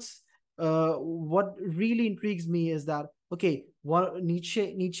think what really intrigues me is that okay,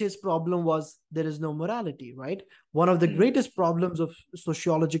 Nietzsche's problem was there is no morality, right? One of the mm. greatest problems of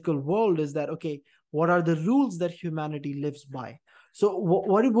sociological world is that okay, what are the rules that humanity lives by? So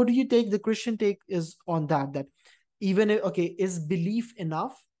what do you take the Christian take is on that even if, okay, is belief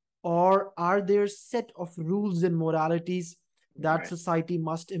enough, or are there set of rules and moralities that Right, society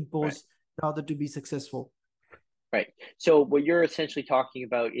must right. impose in order to be successful? Right. So what you're essentially talking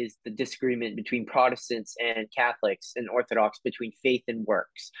about is the disagreement between Protestants and Catholics and Orthodox between faith and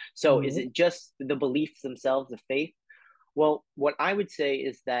works. So is Right. it just the beliefs themselves of faith? Well, what I would say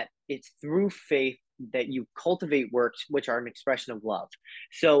is that it's through faith that you cultivate works which are an expression of love.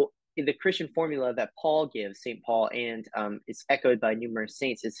 So in the Christian formula that Paul gives, St. Paul, and it's echoed by numerous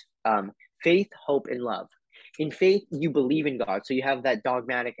saints, is faith, hope, and love. In faith, you believe in God. So you have that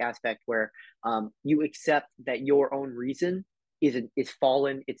dogmatic aspect where you accept that your own reason is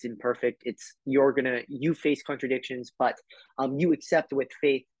fallen, it's imperfect, you face contradictions, but you accept with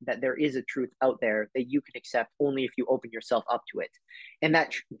faith that there is a truth out there that you can accept only if you open yourself up to it, and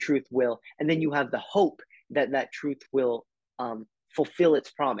that truth will. And then you have the hope that that truth will fulfill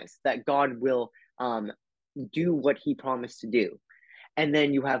its promise, that God will do what He promised to do. And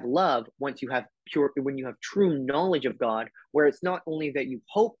then you have love when you have true knowledge of God, where it's not only that you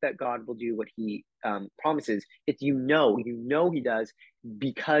hope that God will do what He promises, it's you know He does,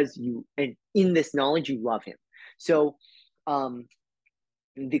 because and in this knowledge you love Him. So um,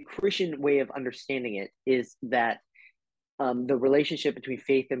 the Christian way of understanding it is that the relationship between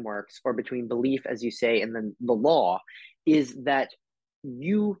faith and works, or between belief, as you say, and then the law, is that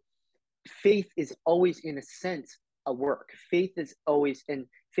you faith is always in a sense a work. Faith is always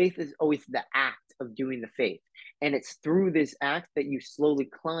the act of doing the faith. And it's through this act that you slowly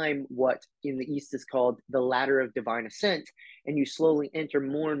climb what in the East is called the ladder of divine ascent, and you slowly enter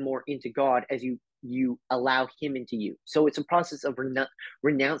more and more into God as you allow Him into you. So it's a process of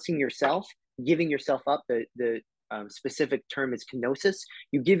renouncing yourself, giving yourself up. The specific term is kenosis.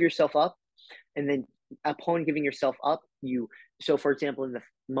 You give yourself up, and then upon giving yourself up, so for example, in the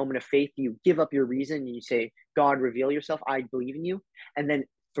moment of faith, you give up your reason and you say, God, reveal yourself, I believe in you. And then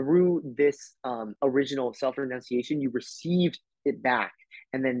through this original self-renunciation, you received it back,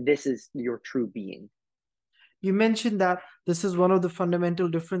 and then this is your true being. You mentioned that this is one of the fundamental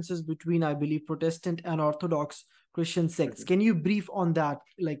differences between, I believe, Protestant and Orthodox Christian sects. Can you brief on that?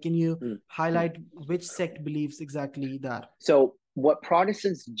 Like, can you highlight which sect believes exactly that? So what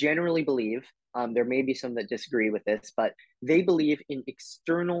Protestants generally believe, there may be some that disagree with this, but they believe in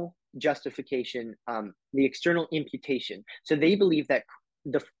external justification, the external imputation. So they believe that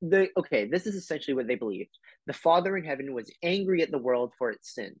this is essentially what they believed. The Father in heaven was angry at the world for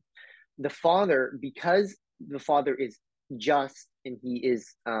its sin. Because the Father is just and he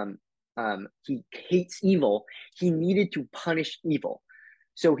hates evil, he needed to punish evil.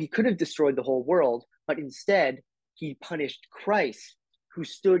 So he could have destroyed the whole world, but instead he punished Christ, who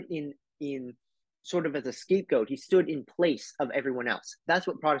stood in sort of as a scapegoat. He stood in place of everyone else. That's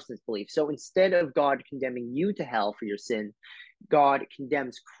what Protestants believe. So instead of God condemning you to hell for your sin, God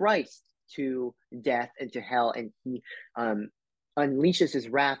condemns Christ to death and to hell, and he unleashes his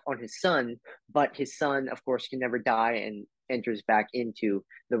wrath on his son, but his son, of course, can never die and enters back into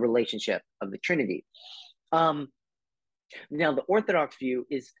the relationship of the Trinity. Now, the Orthodox view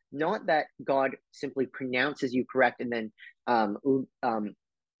is not that God simply pronounces you correct and then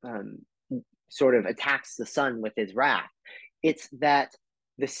sort of attacks the Son with his wrath. It's that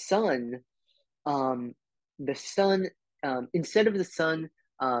the Son, instead of the Son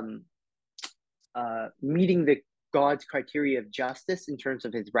meeting God's criteria of justice in terms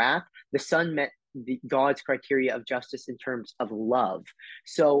of his wrath, the Son met God's criteria of justice in terms of love.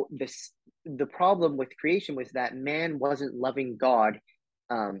 So the problem with creation was that man wasn't loving God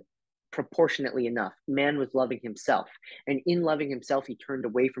proportionately enough. Man was loving himself, and in loving himself, he turned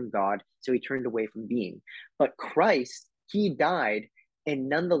away from God. So he turned away from being. But Christ, he died, and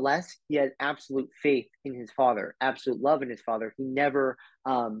nonetheless, he had absolute faith in his Father, absolute love in his Father. He never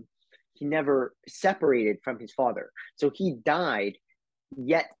separated from his Father. So he died,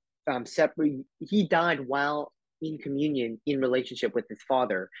 yet he died while in communion, in relationship with his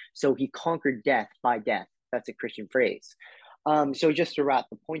Father. So he conquered death by death. That's a Christian phrase. So just to wrap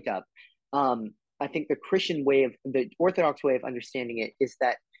the point up, I think the Orthodox way of understanding it is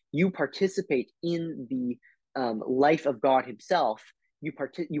that you participate in the life of God himself.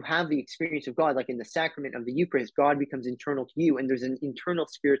 You have the experience of God, like in the sacrament of the Eucharist, God becomes internal to you, and there's an internal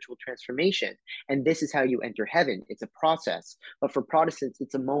spiritual transformation. And this is how you enter heaven. It's a process. But for Protestants,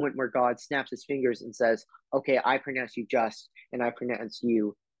 it's a moment where God snaps his fingers and says, okay, I pronounce you just, and I pronounce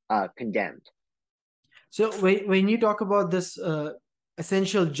you condemned. So when you talk about this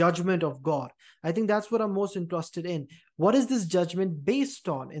essential judgment of God, I think that's what I'm most interested in. What is this judgment based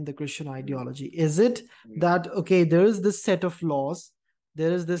on in the Christian ideology? Is it that, okay, there is this set of laws,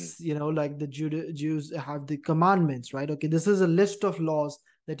 there is this, like the Jews have the commandments, right? Okay, this is a list of laws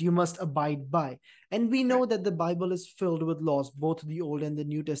that you must abide by. And we know that the Bible is filled with laws. Both the Old and the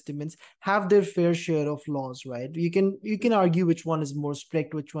New Testaments have their fair share of laws, right? You can argue which one is more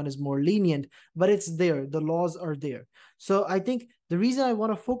strict, which one is more lenient, but it's there. The laws are there. So I think the reason I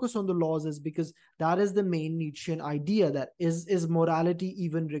want to focus on the laws is because that is the main Nietzschean idea, that is morality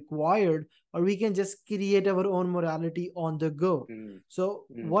even required, or we can just create our own morality on the go. So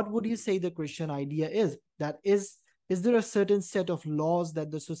what would you say the Christian idea is? That is there a certain set of laws that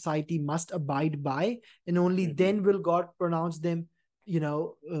the society must abide by, and only then will God pronounce them,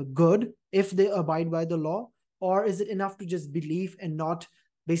 good if they abide by the law? Or is it enough to just believe and not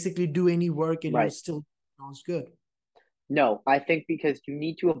basically do any work and you'll still pronounce good? No, I think because you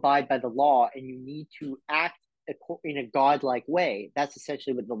need to abide by the law and you need to act in a godlike way. That's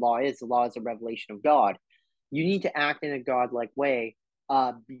essentially what the law is. The law is a revelation of God. You need to act in a godlike way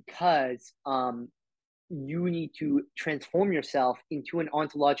because you need to transform yourself into an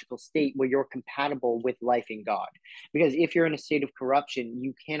ontological state where you're compatible with life in God. Because if you're in a state of corruption,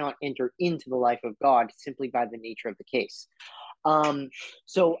 you cannot enter into the life of God simply by the nature of the case.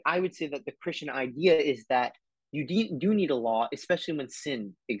 So I would say that the Christian idea is that you do need a law, especially when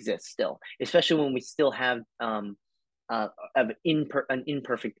sin exists still, especially when we still have an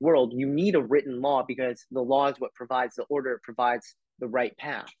imperfect world. You need a written law because the law is what provides the order, it provides the right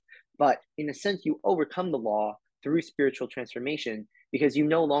path. But in a sense, you overcome the law through spiritual transformation, because you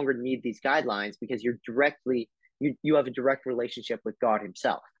no longer need these guidelines, because you have a direct relationship with God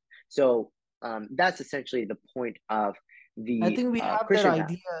Himself. So that's essentially the point of I the think we have that Christian path.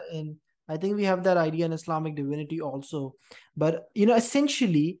 idea in I think we have that idea in Islamic divinity also. But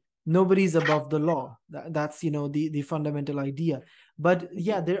essentially nobody's above the law. That's the fundamental idea. But Mm-hmm.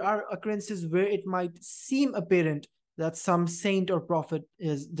 yeah, there are occurrences where it might seem apparent that some saint or prophet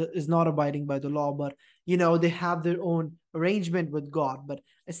is not abiding by the law, but they have their own arrangement with God. But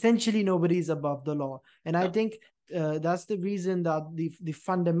essentially nobody is above the law. And I No. think that's the reason that the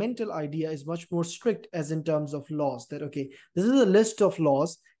fundamental idea is much more strict as in terms of laws, that okay, this is a list of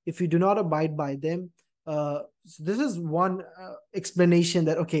laws. If you do not abide by them, so this is one explanation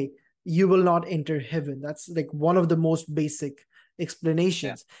that okay, you will not enter heaven. That's like one of the most basic Yeah.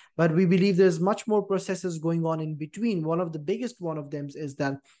 explanations. But we believe there's much more processes going on in between. One of the biggest one of them is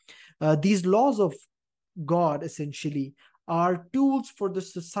that these laws of God essentially are tools for the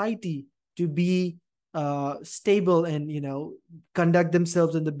society to be stable and conduct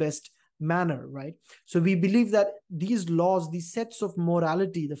themselves in the best manner, right? So we believe that these laws, these sets of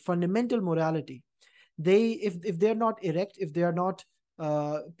morality, the fundamental morality, they if they're not erect, if they are not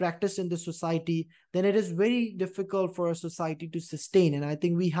practiced in the society, then it is very difficult for a society to sustain. And I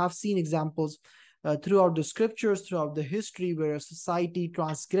think we have seen examples throughout the scriptures, throughout the history, where a society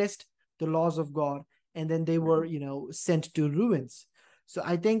transgressed the laws of God, and then they were Mm-hmm. sent to ruins. So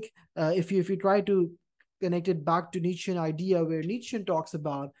I think if you try to connect it back to Nietzschean idea, where Nietzsche talks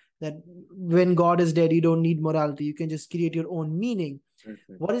about that when God is dead, you don't need morality, you can just create your own meaning.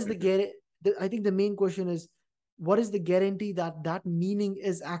 Mm-hmm. What is Mm-hmm. I think the main question is, what is the guarantee that that meaning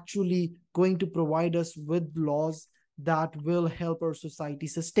is actually going to provide us with laws that will help our society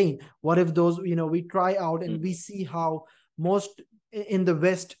sustain? What if those, we try out and we Mm-hmm. see how most in the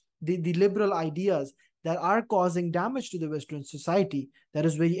West, the liberal ideas that are causing damage to the Western society, that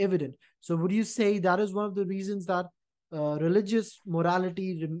is very evident. So would you say that is one of the reasons that religious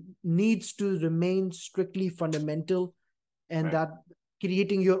morality needs to remain strictly fundamental, and Right. that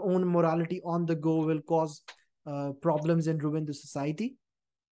creating your own morality on the go will cause problems and ruin the society?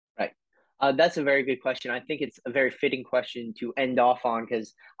 Right. That's a very good question. I think it's a very fitting question to end off on,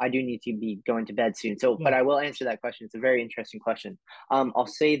 because I do need to be going to bed soon. So, but Yeah. I will answer that question. It's a very interesting question. I'll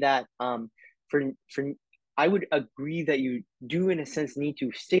say that for I would agree that you do, in a sense, need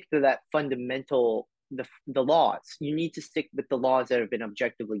to stick to that fundamental the laws. You need to stick with the laws that have been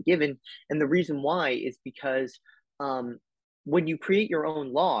objectively given, and the reason why is because um, when you create your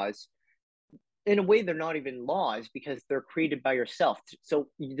own laws, in a way they're not even laws, because they're created by yourself. So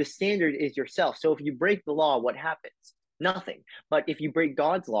the standard is yourself. So if you break the law, what happens? Nothing. But if you break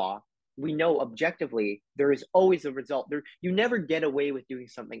God's law, we know objectively there is always a result. There, you never get away with doing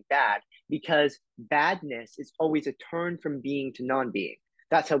something bad, because badness is always a turn from being to non-being.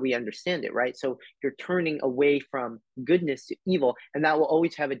 That's how we understand it, right? So you're turning away from goodness to evil, and that will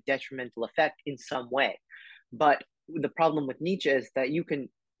always have a detrimental effect in some way. But the problem with Nietzsche is that you can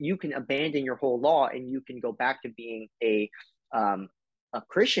abandon your whole law, and you can go back to being um, a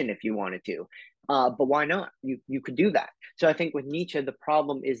Christian if you wanted to. But why not? You could do that. So I think with Nietzsche, the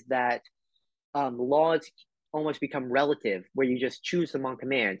problem is that laws almost become relative, where you just choose them on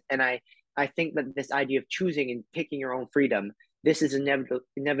command. And I think that this idea of choosing and picking your own freedom, this is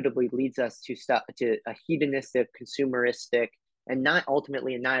inevitably leads us to a hedonistic, consumeristic, and not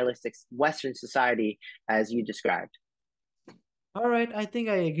ultimately a nihilistic Western society, as you described. All right, I think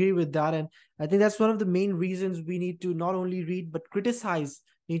I agree with that. And I think that's one of the main reasons we need to not only read but criticize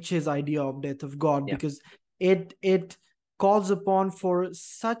Nietzsche's idea of death of God, Yeah. because it calls upon for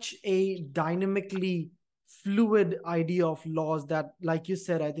such a dynamically fluid idea of laws that, like you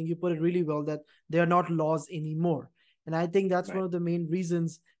said, I think you put it really well, that they are not laws anymore. And I think that's one Right. of the main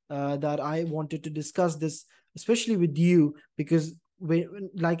reasons that I wanted to discuss this, especially with you, because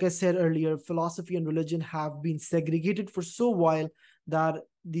like I said earlier, philosophy and religion have been segregated for so while that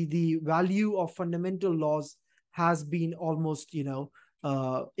the value of fundamental laws has been almost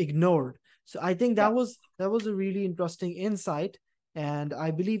ignored. So I think Yeah. that was a really interesting insight. And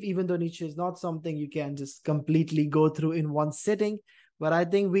I believe even though Nietzsche is not something you can just completely go through in one sitting, but I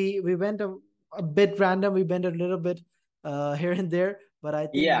think we went a bit random. We went a little bit here and there, but I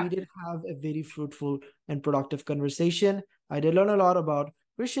think we Yeah. did have a very fruitful and productive conversation. I did learn a lot about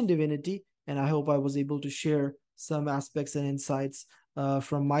Christian divinity, and I hope I was able to share some aspects and insights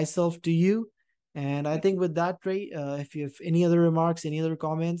from myself to you. And I think with that, Trey, if you have any other remarks, any other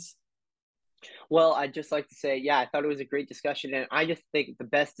comments. Well, I'd just like to say, yeah, I thought it was a great discussion. And I just think the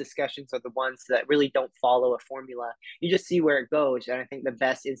best discussions are the ones that really don't follow a formula. You just see where it goes. And I think the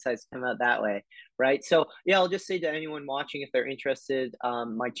best insights come out that way. Right. So, yeah, I'll just say to anyone watching, if they're interested,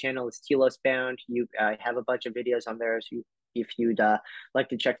 my channel is Telos Bound. I have a bunch of videos on there. If you'd like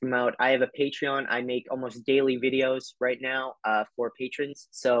to check them out, I have a Patreon. I make almost daily videos right now for patrons.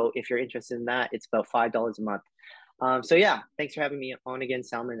 So if you're interested in that, it's about $5 a month. So yeah, thanks for having me on again,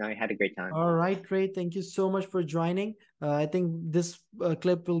 Salman. I had a great time. All right, great. Thank you so much for joining. I think this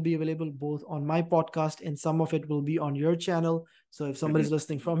clip will be available both on my podcast and some of it will be on your channel. So if somebody's Mhm.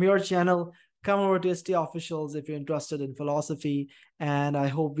 listening from your channel, come over to ST Officials if you're interested in philosophy. And I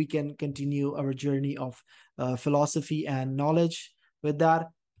hope we can continue our journey of philosophy and knowledge. With that,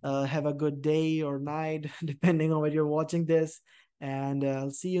 have a good day or night, depending on when you're watching this. And I'll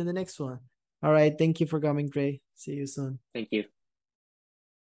see you in the next one. All right. Thank you for coming, Trey. See you soon. Thank you.